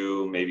to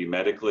do maybe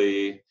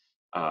medically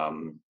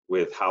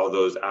with how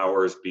those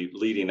hours be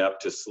leading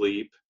up to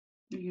sleep,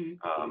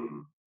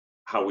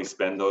 how we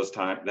spend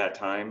that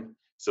time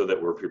so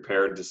that we're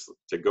prepared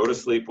to go to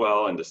sleep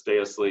well and to stay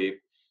asleep.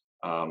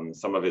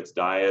 Some of it's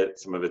diet,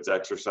 some of it's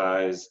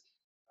exercise,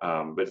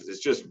 but it's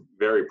just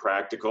very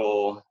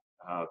practical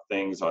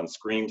things on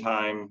screen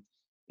time,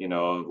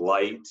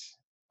 light,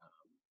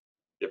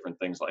 different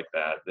things like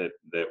that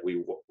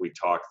we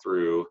talk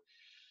through,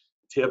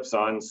 tips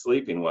on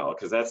sleeping well,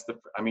 because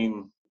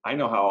I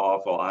know how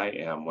awful I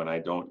am when I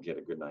don't get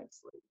a good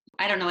night's sleep.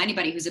 I don't know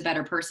anybody who's a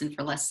better person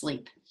for less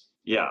sleep.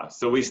 Yeah,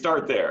 so we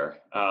start there.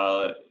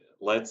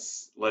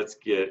 Let's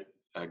get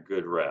a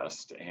good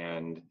rest,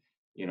 and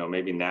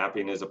maybe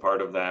napping is a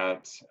part of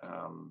that.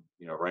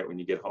 Right when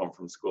you get home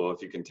from school,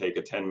 if you can take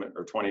a 10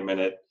 or 20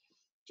 minute,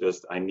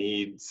 I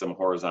need some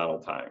horizontal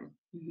time,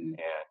 and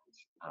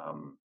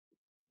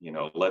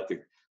let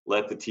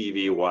the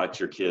TV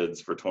watch your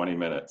kids for 20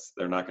 minutes.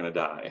 They're not going to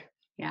die.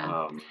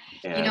 Yeah.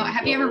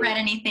 Have you ever read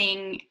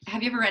anything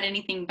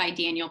by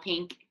Daniel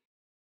Pink?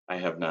 I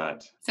have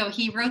not. So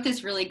he wrote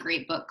this really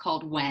great book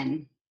called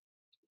When,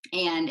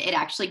 and it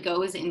actually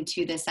goes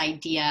into this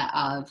idea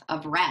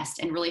of rest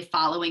and really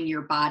following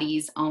your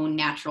body's own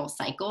natural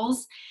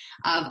cycles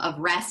of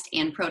rest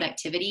and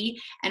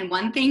productivity. And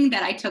one thing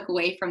that I took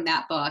away from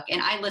that book,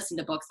 and I listen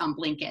to books on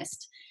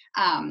Blinkist,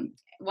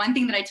 one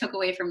thing that I took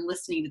away from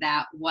listening to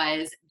that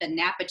was the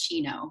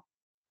Nappuccino.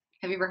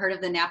 Have you ever heard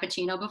of the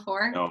Nappuccino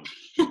before? No.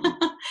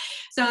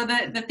 So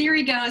the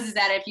theory goes is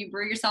that if you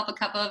brew yourself a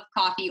cup of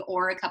coffee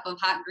or a cup of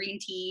hot green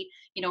tea,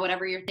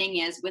 whatever your thing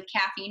is with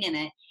caffeine in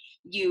it,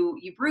 you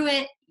brew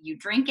it, you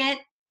drink it,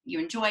 you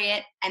enjoy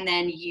it, and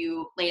then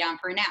you lay down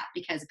for a nap,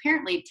 because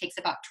apparently it takes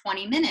about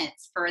 20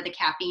 minutes for the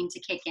caffeine to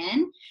kick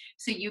in.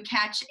 So you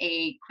catch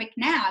a quick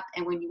nap,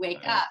 and when you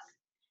wake up,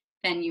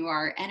 then you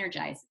are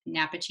energized.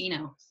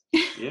 Nappuccino.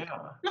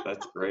 Yeah,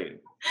 that's great.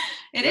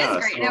 It is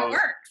great, and it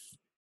works.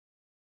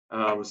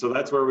 So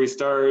that's where we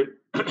start.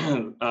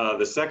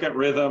 The second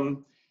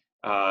rhythm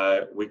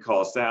we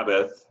call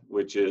Sabbath,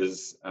 which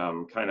is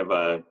kind of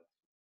a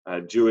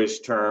Jewish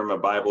term, a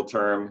Bible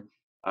term,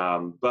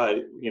 but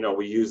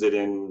we use it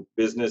in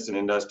business and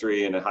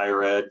industry and in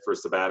higher ed for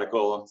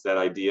sabbatical. It's that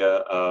idea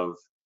of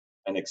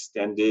an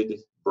extended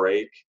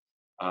break,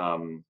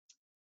 and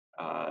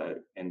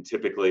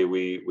typically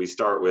we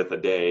start with a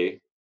day.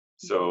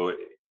 So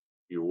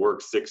you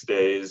work 6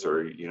 days,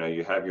 or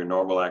you have your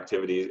normal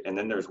activities, and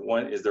then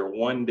is there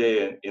one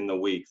day in the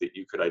week that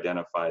you could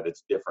identify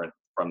that's different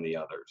from the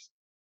others?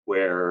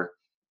 Where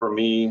for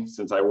me,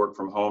 since I work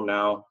from home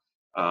now,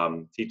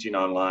 teaching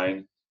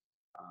online,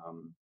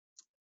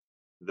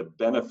 the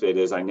benefit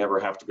is I never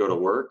have to go to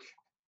work.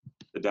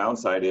 The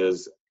downside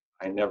is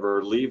I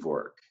never leave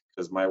work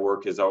because my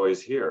work is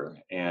always here.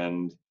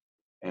 And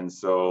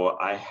so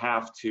I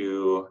have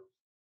to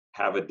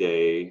have a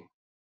day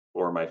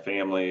for my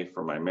family,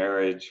 for my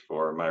marriage,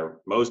 for my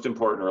most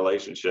important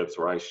relationships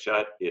where I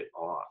shut it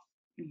off.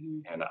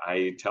 And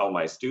I tell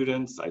my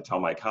students, I tell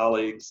my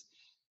colleagues,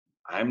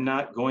 I'm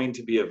not going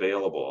to be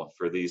available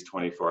for these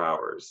 24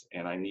 hours,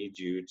 and I need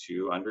you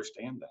to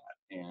understand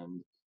that.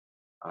 And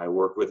I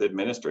work with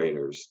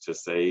administrators to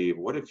say,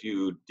 what if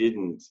you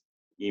didn't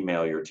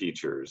email your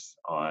teachers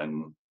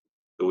on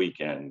the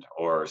weekend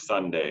or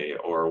Sunday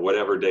or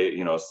whatever day,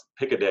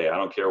 pick a day, I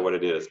don't care what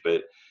it is,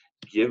 but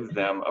give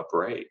them a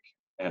break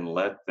and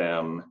let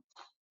them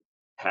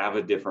have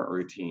a different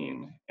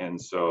routine. And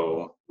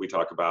so we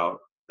talk about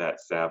that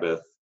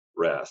Sabbath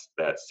rest,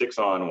 that 6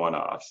 on, 1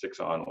 off, 6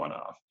 on, 1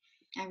 off.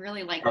 I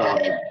really like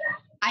that. And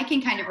I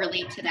can kind of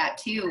relate to that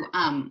too.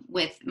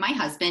 With my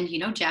husband,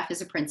 Jeff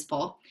is a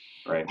principal,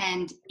 Right.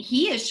 and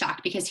he is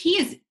shocked because he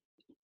is,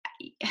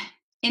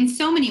 in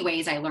so many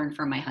ways, I learned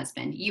from my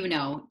husband,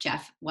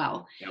 Jeff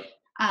well. Yep.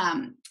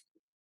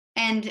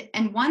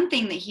 And one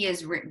thing that he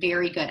is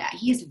very good at,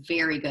 he is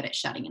very good at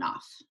shutting it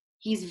off.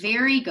 He's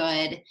very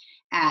good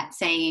at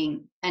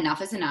saying,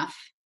 enough is enough.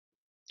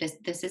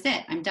 This is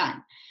it. I'm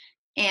done.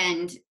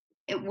 And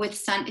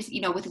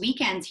with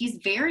weekends, he's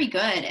very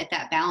good at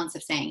that balance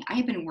of saying, I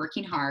have been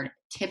working hard,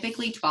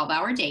 typically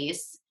 12-hour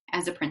days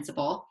as a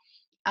principal.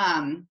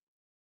 And,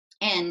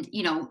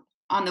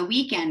 on the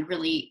weekend,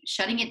 really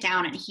shutting it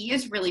down. And he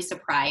is really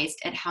surprised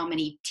at how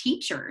many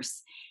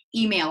teachers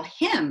email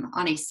him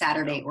on a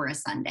Saturday or a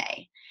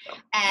Sunday.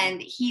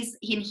 And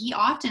he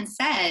often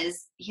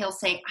says, he'll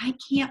say, I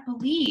can't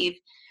believe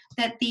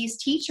that these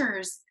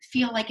teachers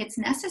feel like it's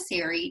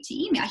necessary to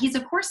email. He's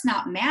of course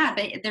not mad,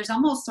 but there's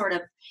almost sort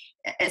of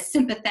a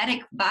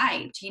sympathetic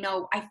vibe.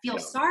 I feel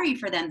sorry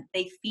for them.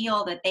 They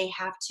feel that they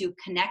have to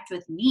connect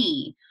with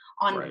me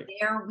on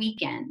their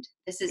weekend.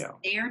 This is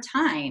their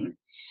time,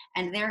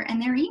 and they're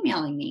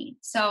emailing me.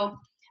 So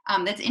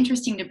that's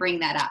interesting to bring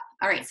that up.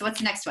 All right. So what's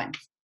the next one?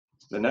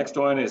 The next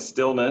one is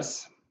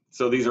stillness.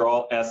 So these are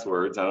all S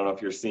words. I don't know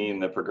if you're seeing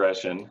the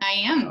progression. I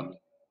am.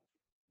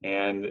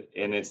 And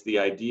it's the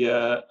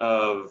idea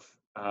of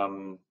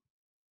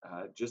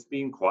just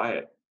being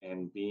quiet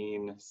and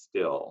being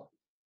still.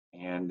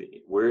 And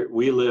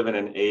we live in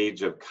an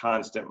age of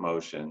constant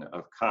motion,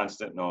 of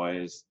constant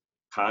noise,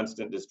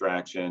 constant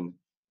distraction.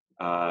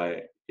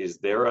 Is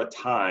there a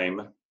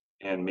time,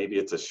 and maybe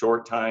it's a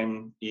short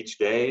time each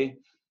day,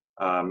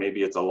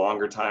 maybe it's a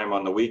longer time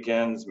on the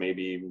weekends,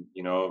 maybe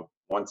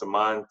once a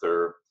month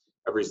or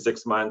every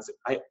 6 months.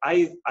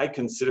 I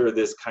consider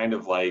this kind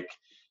of like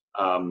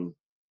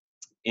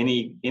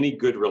any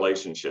good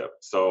relationship.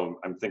 So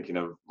I'm thinking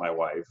of my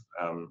wife,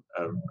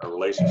 a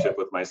relationship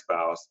with my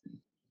spouse,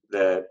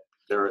 that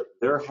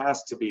there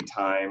has to be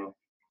time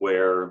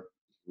where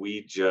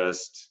we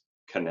just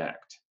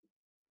connect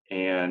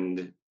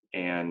and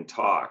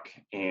talk,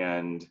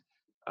 and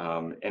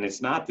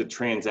it's not the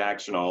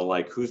transactional,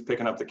 like who's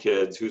picking up the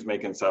kids, who's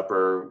making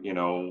supper,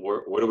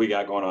 what do we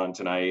got going on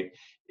tonight?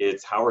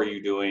 It's how are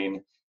you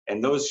doing?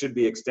 And those should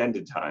be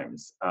extended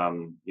times,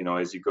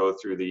 as you go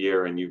through the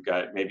year, and you've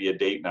got maybe a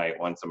date night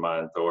once a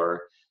month,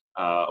 or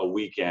a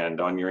weekend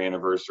on your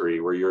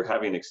anniversary where you're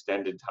having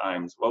extended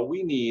times. Well,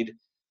 we need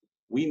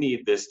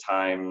this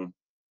time,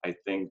 I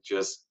think,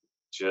 just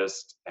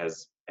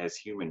as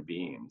human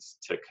beings,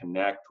 to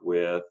connect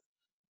with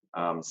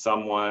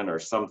someone or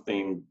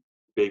something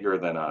bigger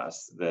than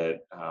us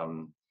that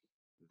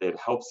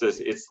helps us.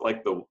 It's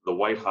like the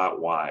white hot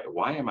why.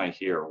 Why am I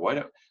here?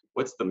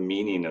 What's the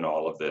meaning in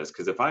all of this?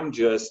 Because if I'm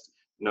just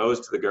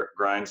nose to the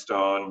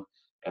grindstone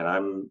and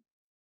I'm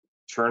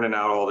churning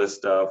out all this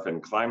stuff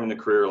and climbing the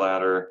career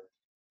ladder,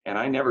 and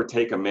I never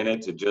take a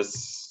minute to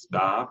just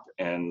stop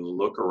and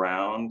look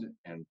around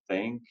and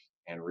think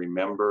and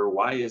remember,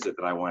 why is it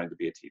that I wanted to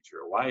be a teacher?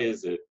 Why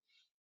is it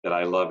that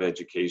I love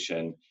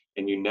education?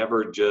 And you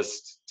never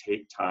just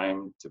take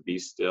time to be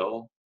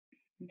still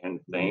and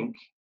think,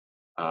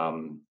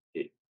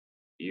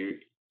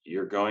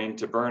 you're going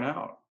to burn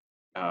out.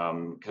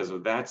 Because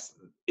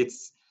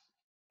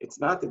it's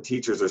not that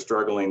teachers are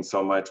struggling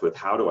so much with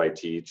how do I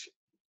teach.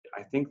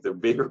 I think the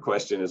bigger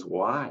question is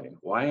why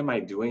am I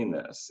doing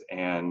this?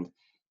 And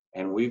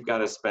we've got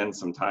to spend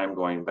some time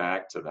going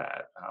back to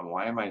that.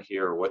 Why am I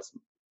here? What's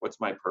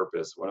my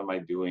purpose? What am I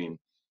doing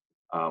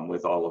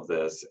with all of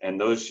this? And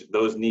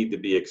those need to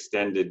be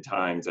extended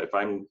times. If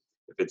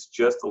it's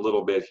just a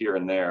little bit here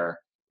and there,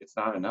 it's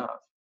not enough.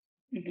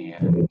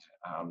 And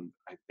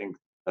I think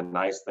the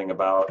nice thing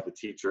about the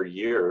teacher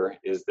year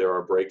is there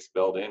are breaks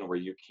built in where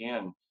you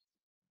can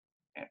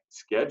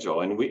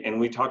schedule, and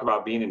we talk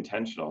about being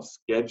intentional.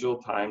 Schedule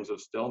times of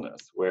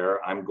stillness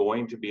where I'm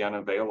going to be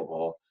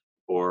unavailable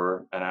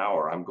for an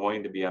hour. I'm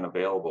going to be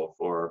unavailable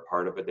for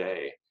part of a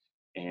day,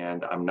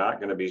 and I'm not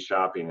going to be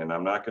shopping, and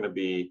I'm not going to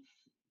be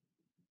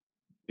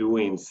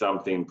doing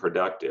something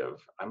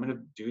productive. I'm going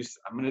to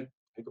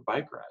take a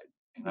bike ride,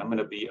 and I'm going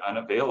to be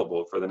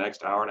unavailable for the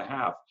next hour and a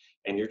half,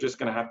 and you're just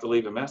going to have to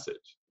leave a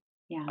message.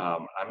 Yeah.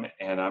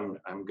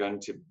 I'm going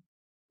to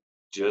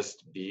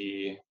just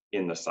be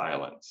in the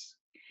silence.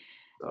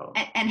 So.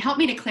 And help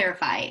me to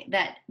clarify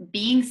that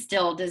being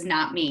still does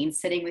not mean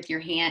sitting with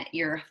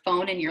your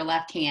phone in your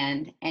left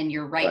hand and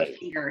your right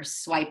finger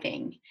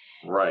swiping.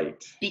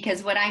 Right.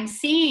 Because what I'm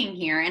seeing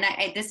here, and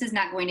this is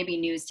not going to be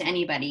news to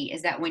anybody,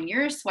 is that when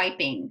you're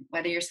swiping,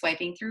 whether you're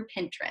swiping through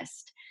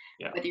Pinterest,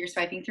 whether you're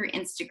swiping through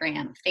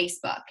Instagram,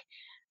 Facebook,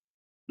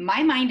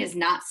 my mind is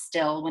not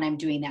still when I'm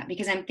doing that,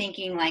 because I'm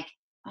thinking like,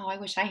 oh, I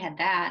wish I had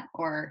that.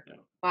 Or,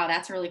 wow,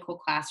 that's a really cool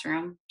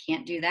classroom.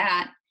 Can't do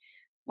that.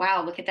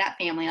 Wow, look at that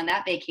family on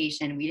that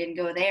vacation. We didn't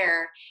go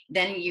there.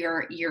 Then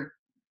you're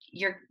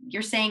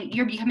saying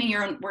you're becoming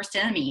your own worst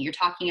enemy. You're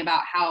talking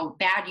about how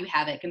bad you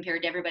have it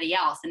compared to everybody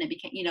else. And it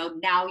became,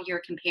 now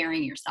you're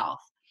comparing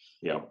yourself.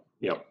 Yep.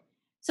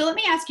 So let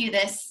me ask you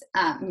this,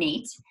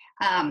 Nate,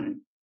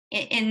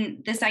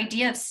 in this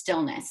idea of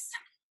stillness,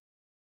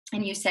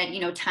 and you said,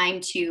 time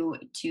to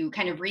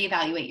kind of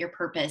reevaluate your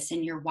purpose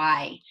and your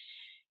why.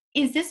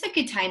 Is this a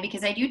good time?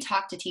 Because I do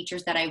talk to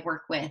teachers that I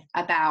work with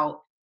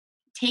about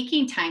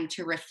taking time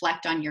to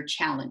reflect on your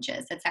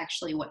challenges. That's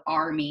actually what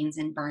R means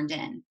in Burned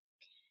In.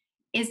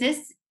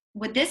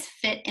 Would this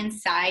fit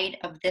inside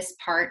of this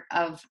part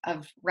of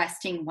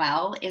resting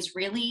well, is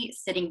really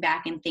sitting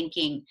back and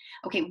thinking,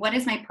 okay, what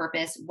is my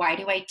purpose? Why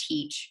do I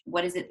teach?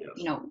 What is it?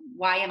 Yes.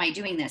 Why am I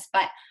doing this?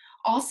 But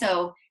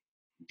also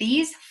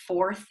these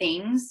 4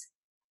 things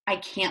I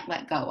can't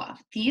let go of.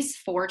 These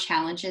 4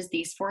 challenges,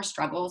 these 4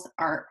 struggles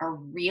are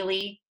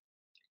really,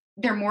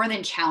 they're more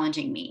than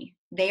challenging me.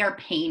 They are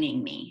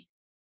paining me.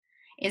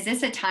 Is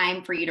this a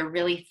time for you to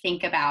really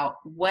think about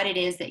what it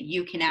is that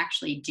you can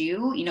actually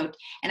do?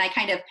 And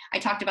I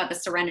talked about the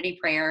serenity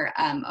prayer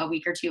a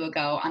week or 2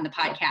 ago on the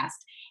podcast.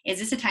 Is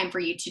this a time for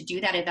you to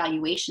do that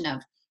evaluation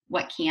of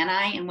what can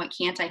I and what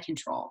can't I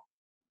control?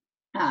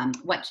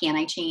 What can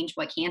I change?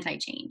 What can't I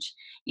change?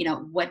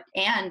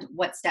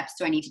 What steps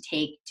do I need to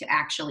take to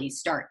actually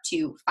start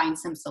to find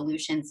some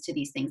solutions to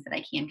these things that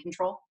I can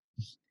control?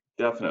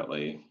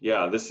 Definitely.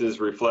 Yeah, this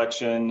is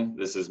reflection.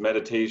 This is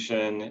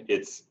meditation.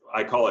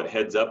 I call it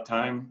heads up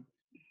time.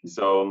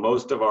 So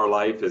most of our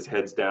life is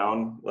heads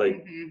down,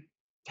 like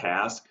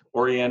task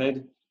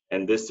oriented.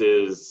 And this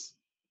is,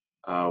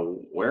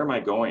 where am I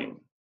going?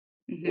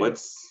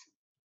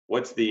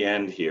 What's the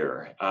end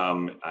here?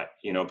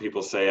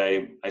 People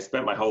say I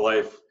spent my whole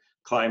life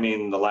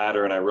climbing the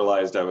ladder and I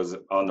realized I was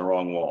on the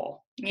wrong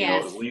wall. I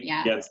was leaning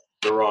against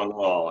the wrong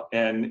wall.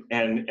 And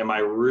am I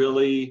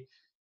really,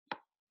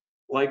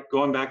 like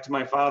going back to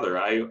my father,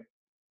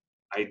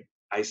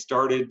 I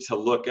started to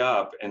look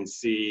up and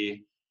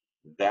see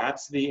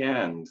that's the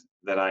end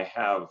that I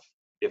have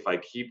if I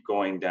keep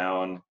going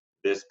down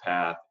this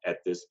path at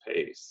this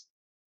pace.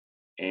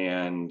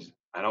 And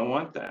I don't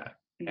want that.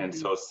 And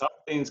so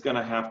something's going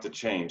to have to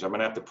change. I'm going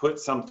to have to put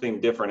something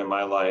different in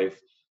my life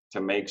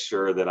to make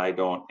sure that I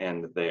don't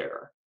end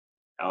there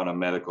on a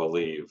medical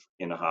leave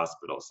in a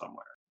hospital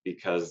somewhere.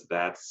 Because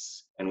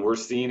and we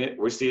see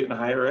it in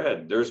higher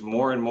ed. There's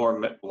more and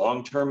more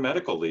long-term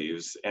medical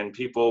leaves and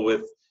people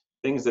with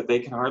things that they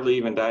can hardly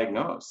even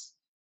diagnose.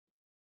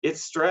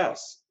 It's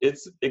stress,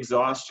 it's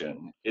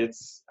exhaustion,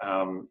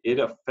 it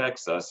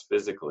affects us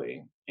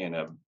physically in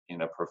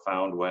a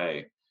profound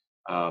way.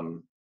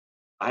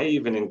 I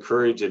even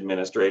encourage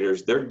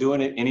administrators, they're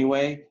doing it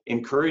anyway,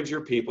 encourage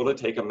your people to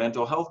take a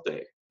mental health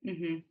day.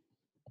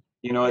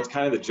 It's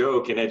kind of the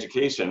joke in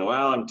education.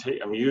 Well,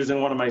 I'm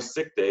using one of my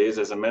sick days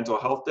as a mental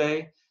health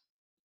day.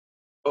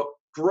 Oh,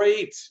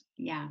 great.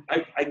 Yeah.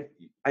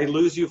 I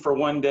lose you for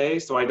 1 day,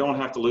 so I don't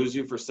have to lose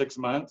you for 6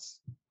 months.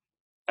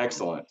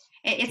 Excellent.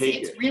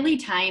 It's really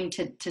time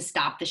to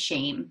stop the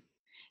shame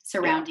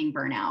surrounding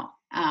burnout.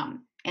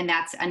 And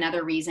that's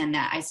another reason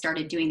that I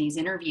started doing these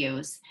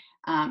interviews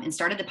and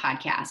started the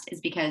podcast,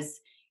 is because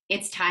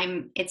it's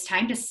time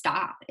to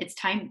stop. It's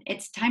time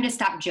to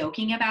stop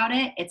joking about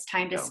it. It's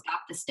time to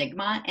stop the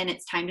stigma, and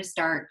it's time to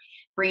start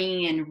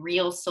bringing in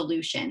real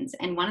solutions.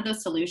 And one of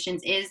those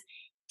solutions is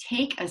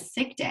take a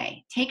sick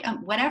day, take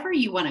whatever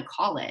you want to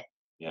call it.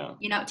 Yeah.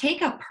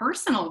 Take a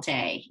personal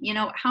day.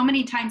 How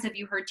many times have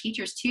you heard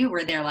teachers too,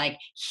 where they're like,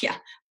 yeah,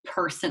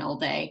 personal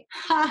day.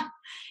 Ha.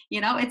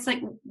 It's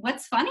like,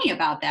 what's funny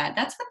about that?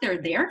 That's what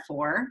they're there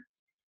for.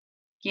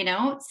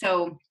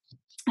 So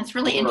it's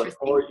really interesting.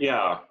 Or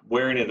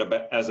wearing it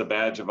as a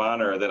badge of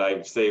honor that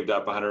I've saved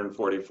up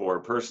 144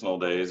 personal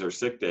days or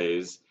sick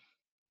days.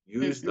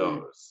 Use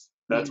those.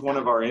 That's one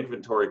of our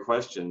inventory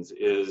questions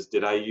is,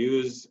 did I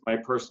use my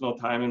personal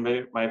time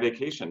and my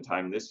vacation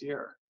time this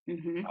year?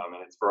 And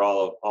it's for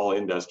all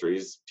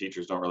industries.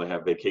 Teachers don't really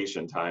have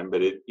vacation time,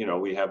 but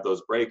we have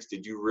those breaks.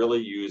 Did you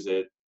really use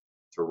it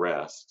to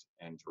rest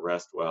and to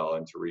rest well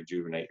and to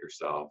rejuvenate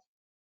yourself?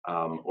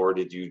 Or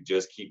did you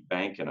just keep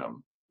banking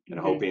them and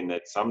hoping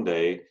that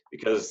someday,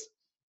 because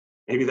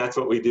maybe that's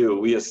what we do.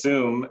 We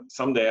assume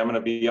someday I'm going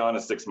to be on a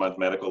 6-month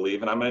medical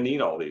leave and I'm going to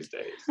need all these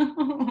days.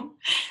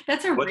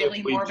 That's a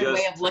really morbid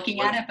way of looking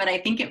at it, but I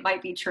think it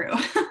might be true.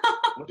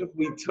 What if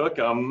we took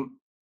them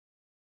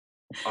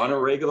on a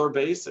regular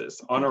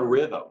basis, on a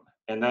rhythm?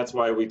 And that's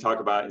why we talk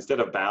about,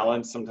 instead of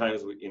balance,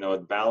 sometimes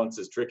balance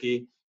is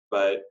tricky.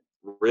 but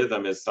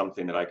rhythm is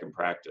something that I can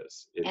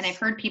practice. And I've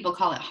heard people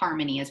call it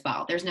harmony as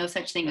well. There's no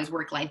such thing as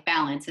work-life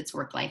balance. It's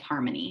work-life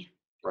harmony.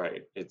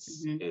 Right.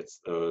 It's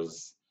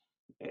those,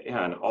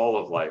 and all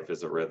of life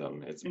is a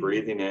rhythm. It's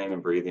breathing in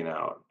and breathing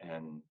out.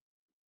 And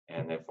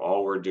if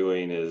all we're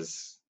doing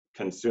is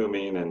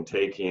consuming and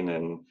taking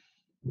and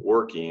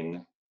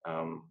working,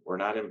 we're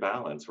not in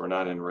balance. We're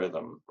not in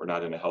rhythm. We're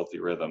not in a healthy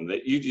rhythm.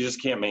 That you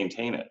just can't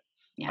maintain it.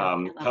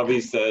 Yeah,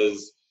 Covey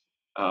says,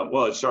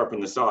 well, it's sharpen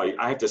the saw.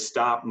 I have to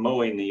stop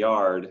mowing the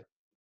yard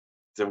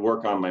to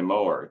work on my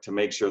mower to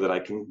make sure that I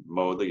can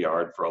mow the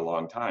yard for a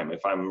long time.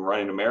 If I'm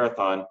running a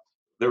marathon,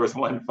 there was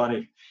one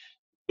funny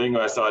thing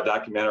when I saw a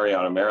documentary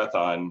on a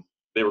marathon.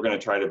 They were going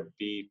to try to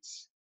beat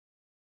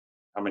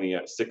how many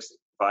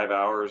 5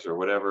 hours or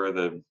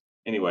whatever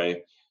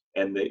anyway.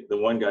 And the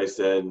one guy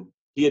said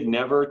he had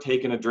never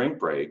taken a drink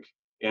break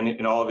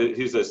in all of it.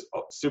 He's a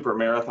super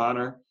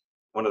marathoner,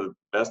 one of the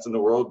best in the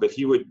world, but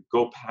he would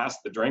go past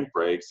the drink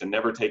breaks and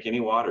never take any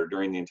water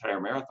during the entire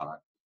marathon.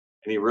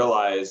 And he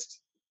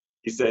realized,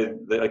 he said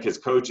that like his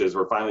coaches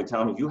were finally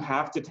telling him, you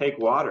have to take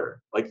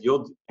water. And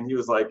he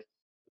was like,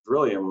 it's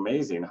really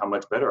amazing how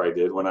much better I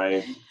did when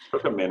I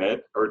took a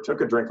minute or took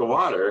a drink of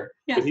water.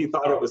 Yeah. But he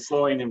thought it was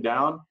slowing him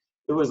down.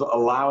 It was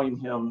allowing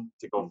him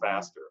to go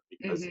faster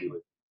because he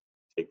would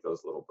take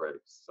those little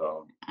breaks.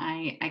 So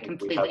I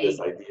completely, we have this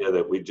idea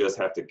that we just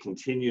have to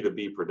continue to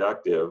be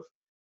productive.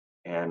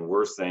 And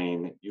we're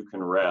saying you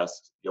can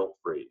rest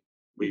guilt-free.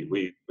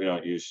 We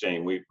don't use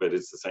shame, but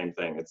it's the same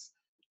thing.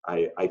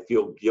 I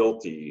feel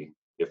guilty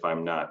if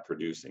I'm not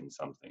producing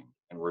something.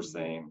 And we're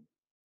saying,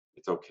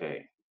 it's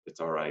okay. It's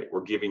all right.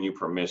 We're giving you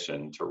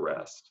permission to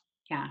rest.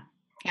 Yeah.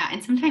 Yeah.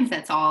 And sometimes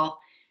that's all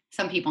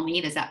some people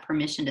need is that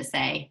permission to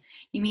say,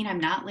 you mean I'm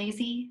not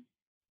lazy?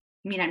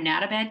 You mean I'm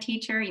not a bad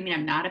teacher? You mean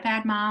I'm not a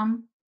bad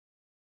mom?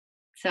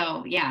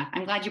 So yeah,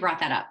 I'm glad you brought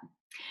that up.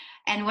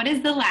 And what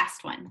is the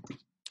last one?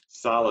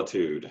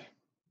 Solitude.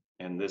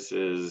 And this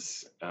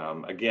is,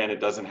 again,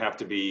 it doesn't have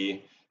to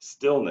be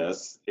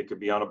stillness. It could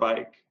be on a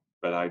bike,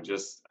 but I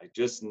just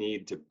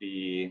need to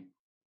be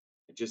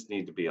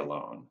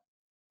alone.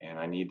 And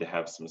I need to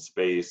have some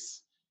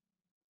space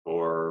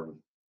for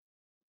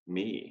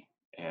me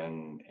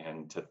and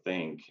to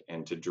think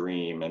and to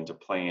dream and to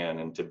plan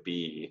and to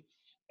be.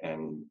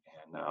 And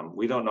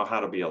we don't know how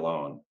to be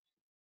alone.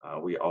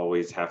 We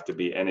always have to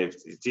be, and if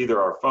it's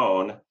either our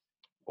phone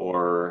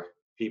or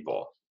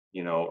people,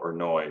 or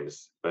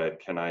noise, but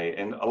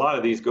and a lot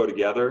of these go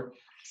together.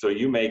 So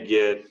you may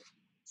get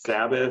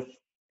Sabbath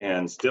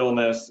and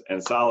stillness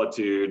and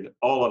solitude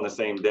all on the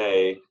same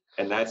day.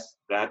 And that's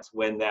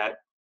when that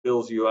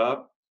fills you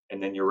up.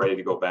 And then you're ready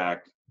to go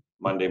back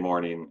Monday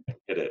morning and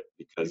hit it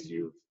because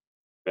you've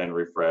been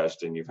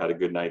refreshed and you've had a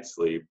good night's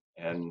sleep.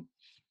 And,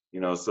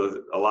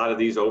 so a lot of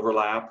these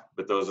overlap,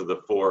 but those are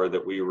the 4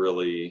 that we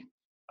really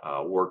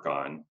work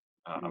on.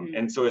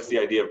 And so it's the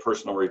idea of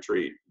personal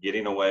retreat,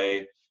 getting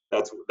away.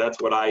 That's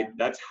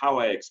how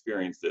I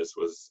experienced this,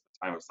 was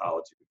a time of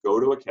solitude. Go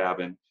to a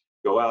cabin,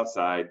 go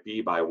outside, be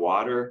by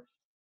water,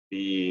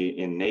 be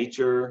in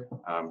nature,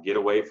 get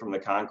away from the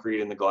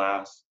concrete and the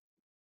glass.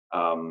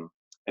 And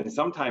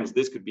sometimes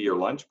this could be your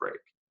lunch break.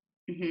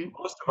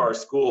 Most of our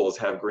schools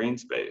have green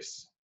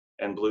space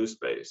and blue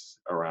space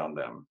around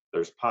them.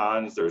 There's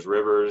ponds, there's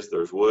rivers,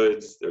 there's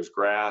woods, there's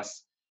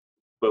grass.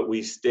 But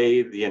we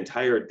stay the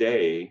entire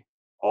day,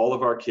 all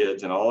of our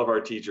kids and all of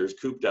our teachers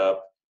cooped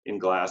up in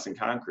glass and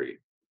concrete.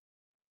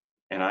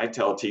 And I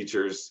tell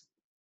teachers,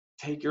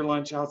 take your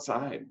lunch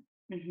outside.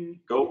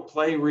 Go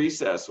play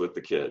recess with the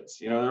kids.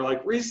 They're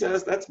like,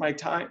 recess, that's my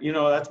time.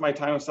 That's my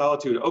time of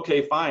solitude.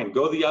 Okay, fine.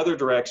 Go the other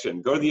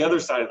direction. Go to the other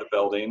side of the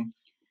building.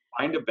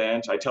 Find a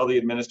bench. I tell the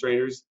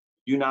administrators,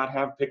 do you not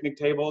have picnic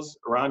tables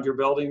around your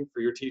building for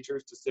your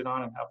teachers to sit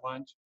on and have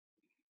lunch?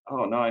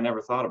 Oh, no, I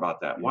never thought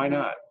about that. Why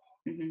not?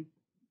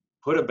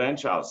 Put a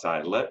bench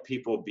outside. Let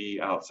people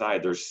be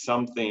outside. There's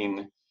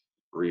something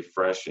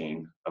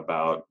refreshing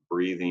about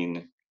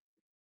breathing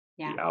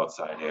the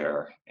outside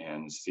air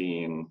and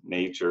seeing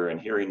nature and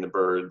hearing the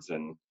birds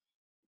and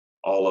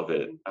all of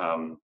it.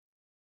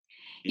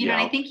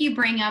 I think you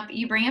bring up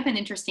an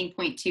interesting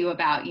point too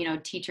about,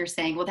 teachers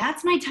saying, well,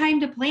 that's my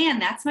time to plan.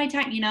 That's my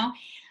time,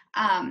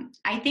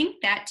 I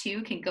think that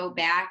too can go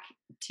back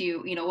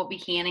to, what we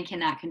can and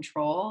cannot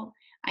control.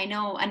 I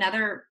know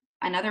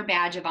another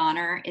badge of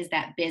honor is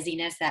that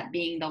busyness, that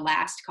being the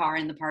last car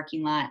in the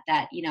parking lot,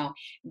 that,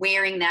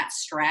 wearing that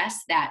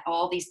stress, that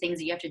all these things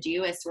that you have to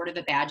do is sort of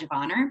a badge of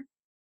honor.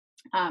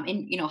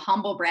 And,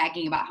 humble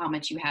bragging about how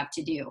much you have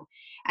to do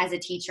as a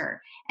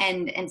teacher.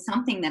 And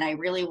something that I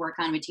really work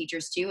on with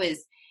teachers too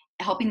is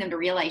helping them to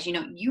realize,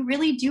 you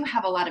really do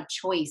have a lot of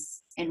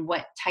choice in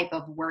what type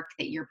of work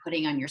that you're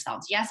putting on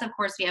yourselves. Yes, of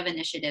course, we have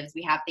initiatives,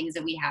 we have things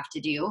that we have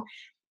to do.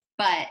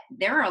 But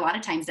there are a lot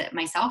of times that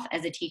myself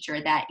as a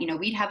teacher that,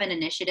 we'd have an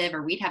initiative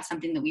or we'd have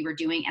something that we were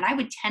doing and I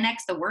would 10x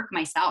the work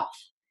myself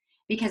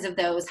because of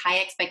those high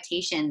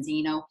expectations,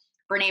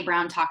 Brene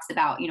Brown talks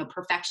about,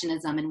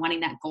 perfectionism and wanting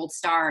that gold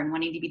star and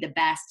wanting to be the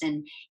best.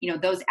 And,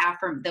 those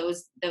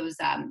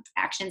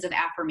actions of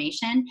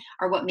affirmation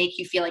are what make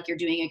you feel like you're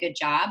doing a good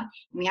job.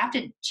 And we have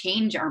to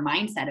change our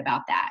mindset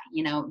about that.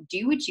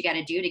 Do what you got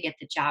to do to get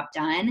the job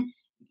done.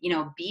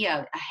 Be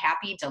a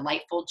happy,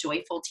 delightful,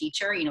 joyful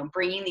teacher,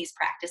 bringing these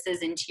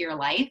practices into your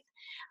life.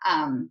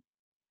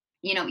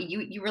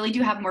 You really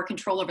do have more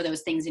control over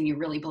those things than you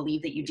really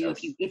believe that you do.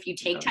 Yes. If you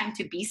take time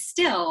to be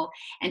still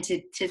and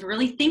to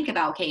really think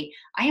about, okay,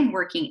 I am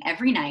working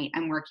every night,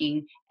 I'm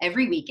working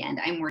every weekend,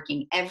 I'm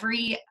working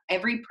every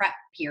prep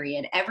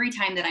period, every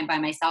time that I'm by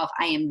myself,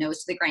 I am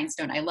nose to the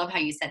grindstone. I love how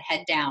you said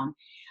head down,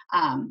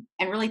 and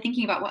really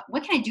thinking about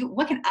what can I do?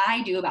 What can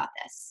I do about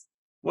this?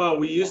 Well,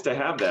 we used to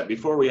have that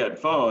before we had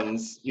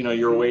phones.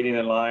 You're waiting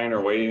in line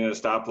or waiting at a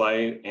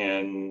stoplight,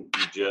 and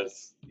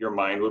your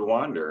mind would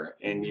wander,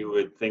 and you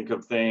would think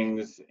of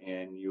things,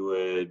 and you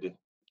would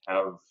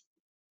have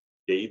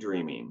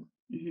daydreaming.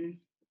 Mm-hmm.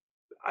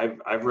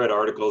 I've read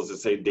articles that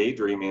say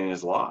daydreaming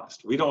is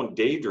lost. We don't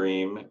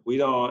daydream.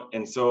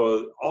 And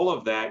so all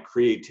of that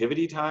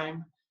creativity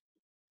time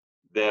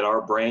that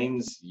our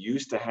brains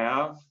used to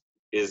have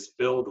is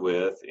filled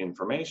with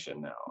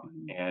information now,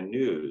 and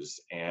news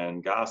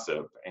and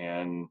gossip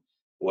and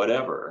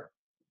whatever.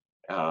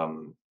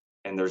 And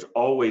there's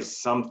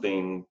always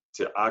something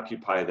to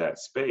occupy that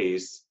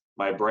space.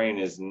 My brain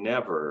is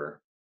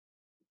never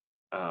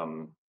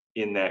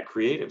in that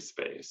creative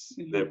space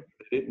that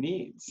it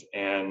needs.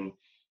 And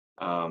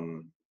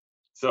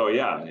so,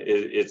 yeah,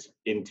 it's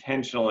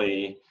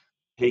intentionally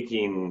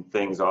taking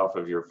things off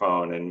of your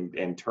phone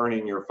and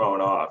turning your phone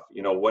off.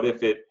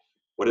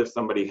 What if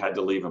somebody had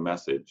to leave a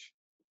message?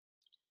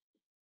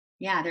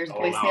 Yeah, there's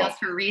voicemails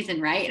for a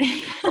reason, right?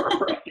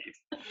 Right.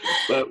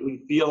 But we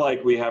feel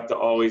like we have to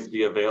always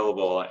be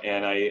available.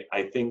 And I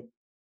think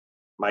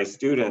my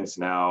students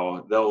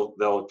now,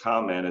 they'll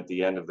comment at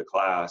the end of the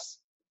class.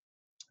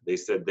 They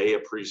said they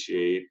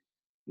appreciate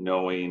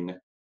knowing,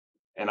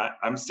 and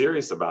I'm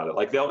serious about it.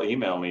 Like, they'll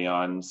email me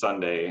on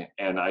Sunday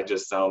and I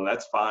just tell them,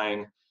 that's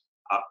fine.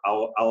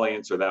 I'll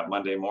answer that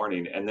Monday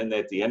morning. And then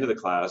at the end of the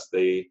class,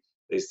 they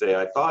say,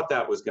 I thought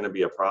that was going to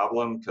be a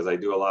problem because I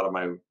do a lot of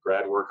my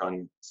grad work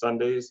on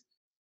Sundays,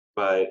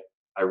 but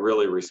I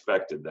really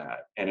respected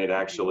that. And it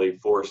actually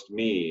forced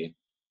me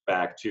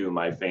back to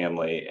my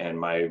family and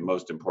my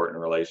most important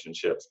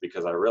relationships,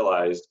 because I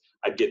realized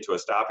I'd get to a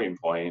stopping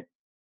point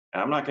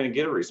and I'm not going to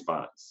get a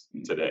response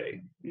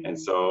today. And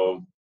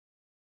so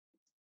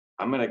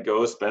I'm going to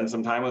go spend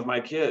some time with my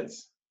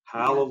kids.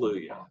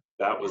 Hallelujah.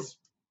 That was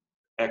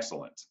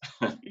excellent.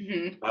 That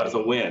was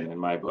a win in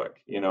my book,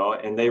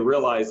 and they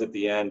realized at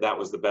the end that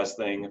was the best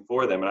thing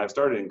for them. And I've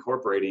started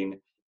incorporating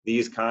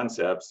these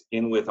concepts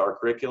in with our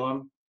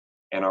curriculum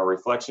and our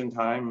reflection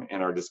time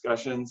and our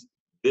discussions.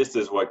 This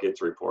is what gets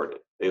reported.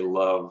 They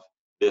love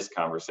this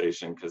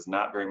conversation because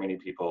not very many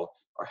people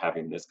are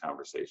having this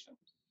conversation.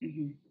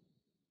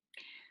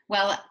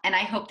 Well, and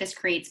I hope this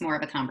creates more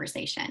of a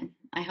conversation.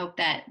 I hope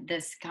that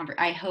this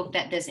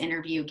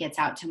interview gets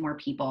out to more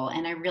people.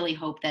 And I really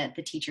hope that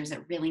the teachers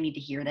that really need to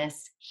hear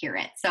this, hear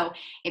it. So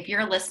if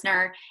you're a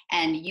listener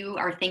and you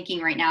are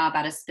thinking right now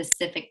about a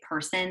specific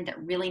person that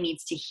really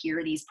needs to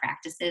hear these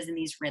practices and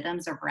these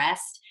rhythms of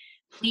rest,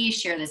 please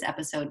share this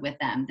episode with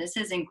them. This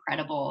is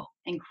incredible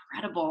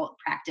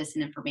practice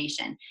and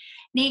information.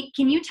 Nate,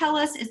 can you tell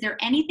us, is there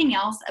anything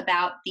else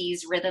about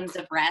these rhythms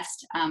of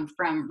rest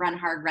from Run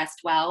Hard, Rest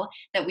Well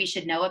that we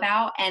should know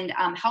about, and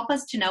help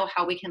us to know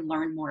how we can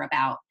learn more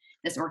about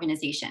this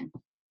organization?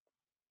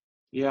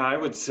 Yeah, I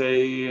would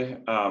say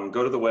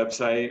go to the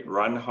website,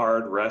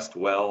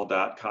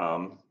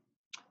 runhardrestwell.com.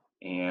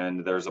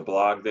 And there's a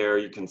blog there.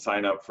 You can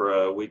sign up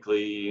for a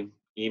weekly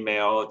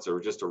email. It's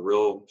just a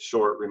real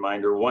short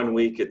reminder. 1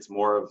 week, it's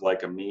more of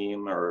like a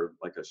meme or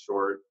like a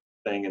short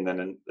thing. And then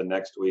in the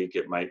next week,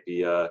 it might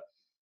be a,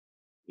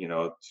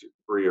 300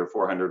 or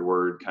 400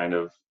 word kind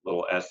of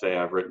little essay.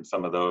 I've written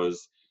some of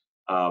those.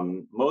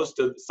 Some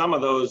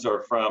of those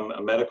are from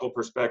a medical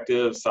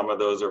perspective. Some of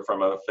those are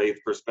from a faith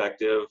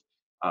perspective.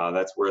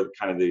 That's where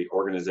kind of the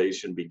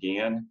organization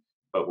began.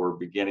 But we're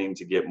beginning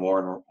to get more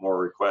and more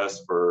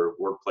requests for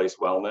workplace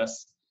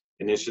wellness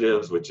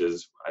initiatives, which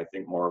is, I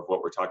think, more of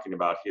what we're talking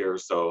about here.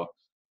 So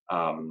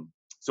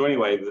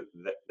anyway,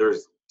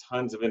 there's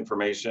tons of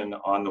information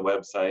on the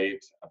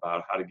website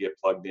about how to get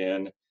plugged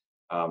in,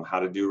 how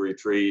to do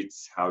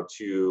retreats, how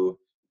to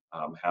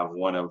have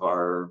one of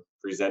our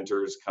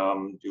presenters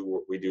come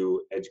we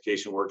do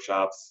education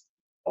workshops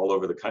all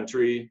over the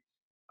country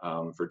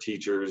for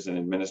teachers and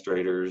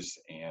administrators.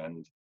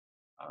 And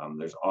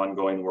there's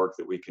ongoing work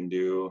that we can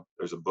do.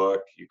 There's a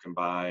book you can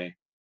buy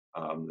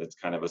that's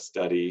kind of a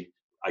study.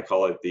 I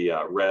call it the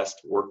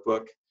REST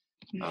workbook.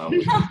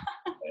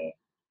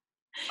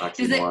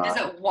 Does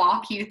it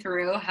walk you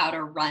through how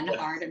to run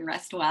hard and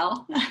rest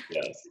well?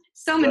 Yes.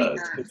 So many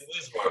verbs. It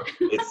is work.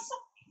 It's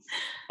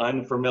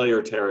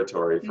unfamiliar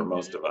territory for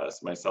most of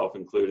us, myself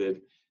included.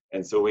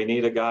 And so we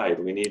need a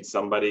guide. We need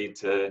somebody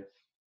to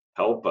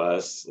help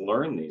us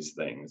learn these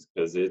things,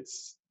 because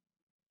it's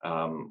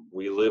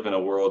we live in a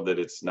world that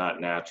it's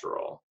not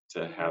natural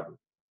to have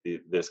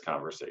this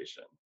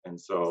conversation. And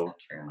so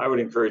true. I would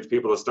encourage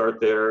people to start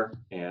there.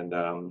 And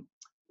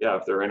yeah,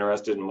 if they're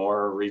interested in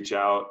more, reach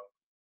out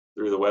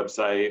through the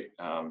website.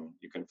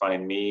 You can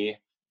find me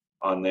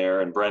on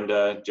there. And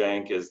Brenda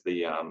Jank is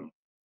the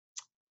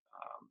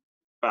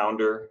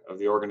founder of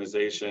the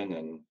organization.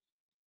 And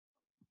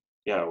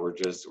yeah, we're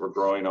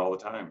growing all the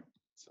time.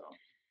 So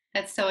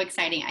that's so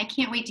exciting. I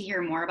can't wait to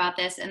hear more about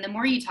this. And the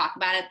more you talk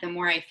about it, the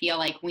more I feel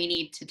like we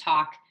need to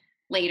talk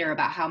later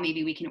about how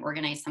maybe we can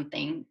organize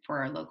something for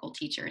our local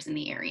teachers in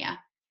the area.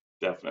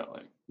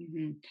 Definitely.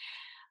 Mm-hmm.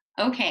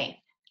 Okay.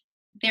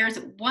 There's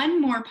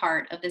one more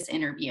part of this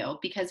interview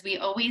because we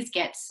always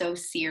get so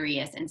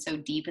serious and so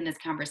deep in this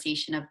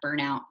conversation of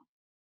burnout.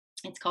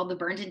 It's called the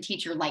Burned In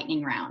Teacher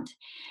Lightning Round.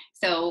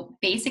 So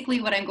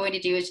basically what I'm going to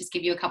do is just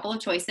give you a couple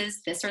of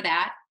choices, this or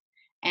that,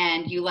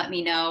 and you let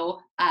me know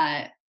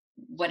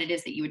what it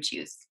is that you would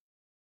choose.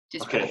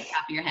 Just okay. From the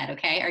top of your head,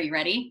 okay? Are you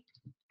ready?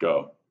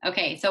 Go.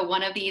 Okay, so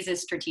one of these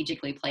is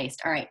strategically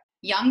placed. All right,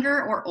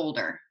 younger or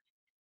older?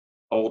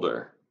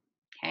 Older.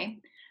 Okay.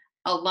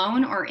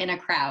 Alone or in a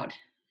crowd?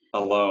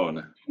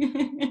 Alone.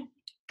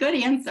 Good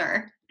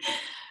answer.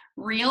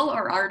 Real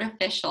or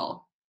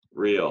artificial?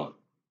 Real.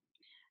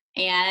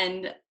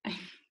 And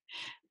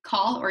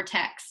call or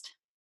text?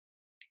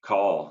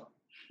 Call.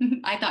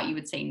 I thought you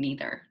would say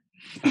neither.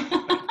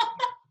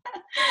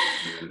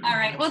 All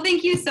right. Well,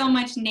 thank you so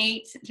much,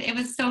 Nate. It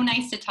was so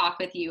nice to talk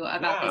with you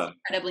about this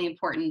incredibly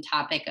important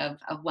topic of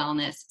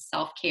wellness,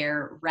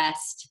 self-care,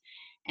 rest,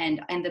 and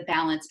the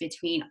balance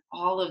between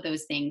all of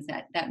those things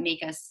that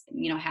make us,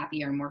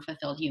 happier and more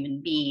fulfilled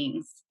human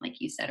beings,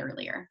 like you said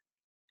earlier.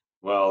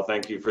 Well,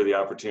 thank you for the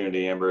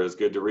opportunity, Amber. It's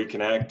good to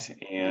reconnect,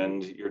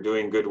 and you're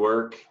doing good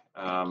work.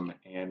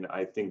 And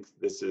I think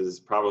this is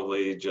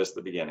probably just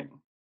the beginning.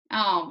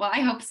 Oh, well,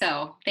 I hope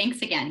so.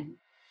 Thanks again.